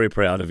 and I'm very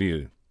proud of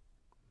you.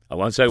 I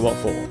won't say what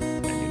for.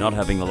 And you're not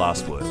having the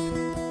last word.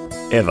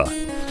 Ever.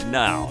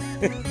 Now.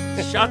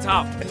 Shut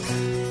up.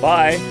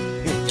 Bye.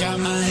 Got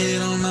my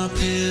head on my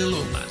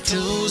pillow, my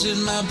toes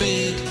in my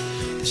bed.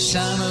 The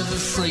sound of a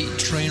freight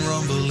train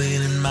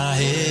rumbling in my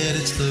head.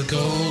 It's the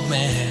Gold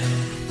Man.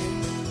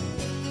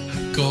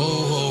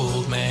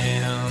 Gold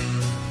Man.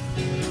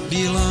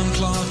 The alarm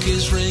clock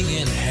is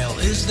ringing. Hell,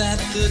 is that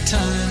the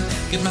time?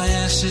 Get my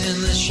ass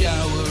in the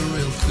shower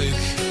real quick.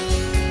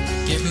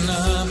 Getting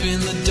up in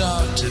the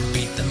dark to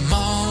beat the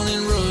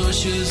morning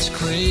rush is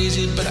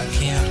crazy, but I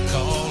can't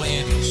call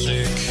in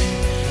sick.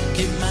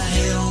 Get my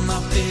head on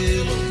my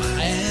pillow,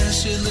 my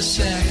ass in the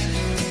sack.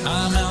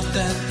 I'm out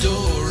that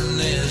door and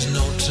there's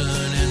no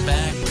turning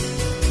back.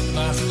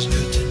 Life is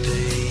good today.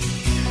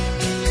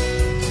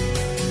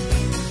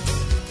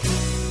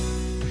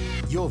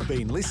 You've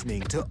been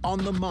listening to On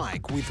The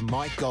Mic with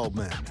Mike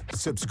Goldman.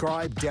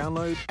 Subscribe,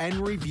 download and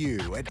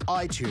review at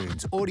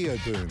iTunes, Audio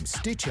Boom,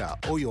 Stitcher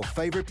or your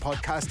favourite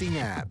podcasting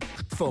app.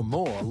 For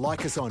more,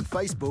 like us on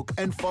Facebook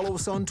and follow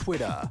us on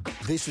Twitter.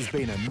 This has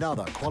been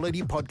another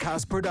quality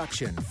podcast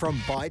production from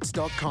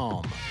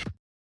Bytes.com.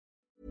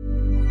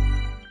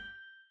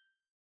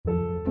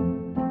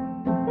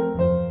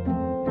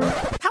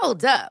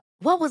 Hold up.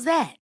 What was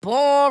that?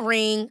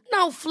 Boring.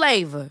 No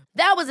flavor.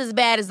 That was as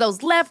bad as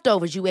those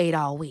leftovers you ate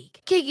all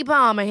week. Keke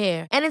Palmer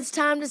here, and it's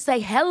time to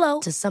say hello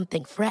to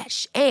something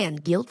fresh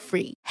and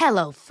guilt-free.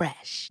 Hello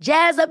Fresh.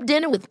 Jazz up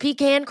dinner with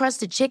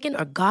pecan-crusted chicken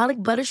or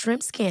garlic butter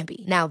shrimp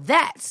scampi. Now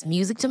that's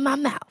music to my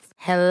mouth.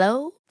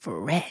 Hello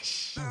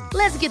Fresh.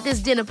 Let's get this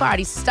dinner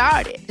party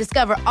started.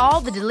 Discover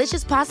all the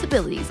delicious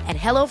possibilities at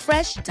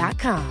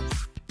HelloFresh.com.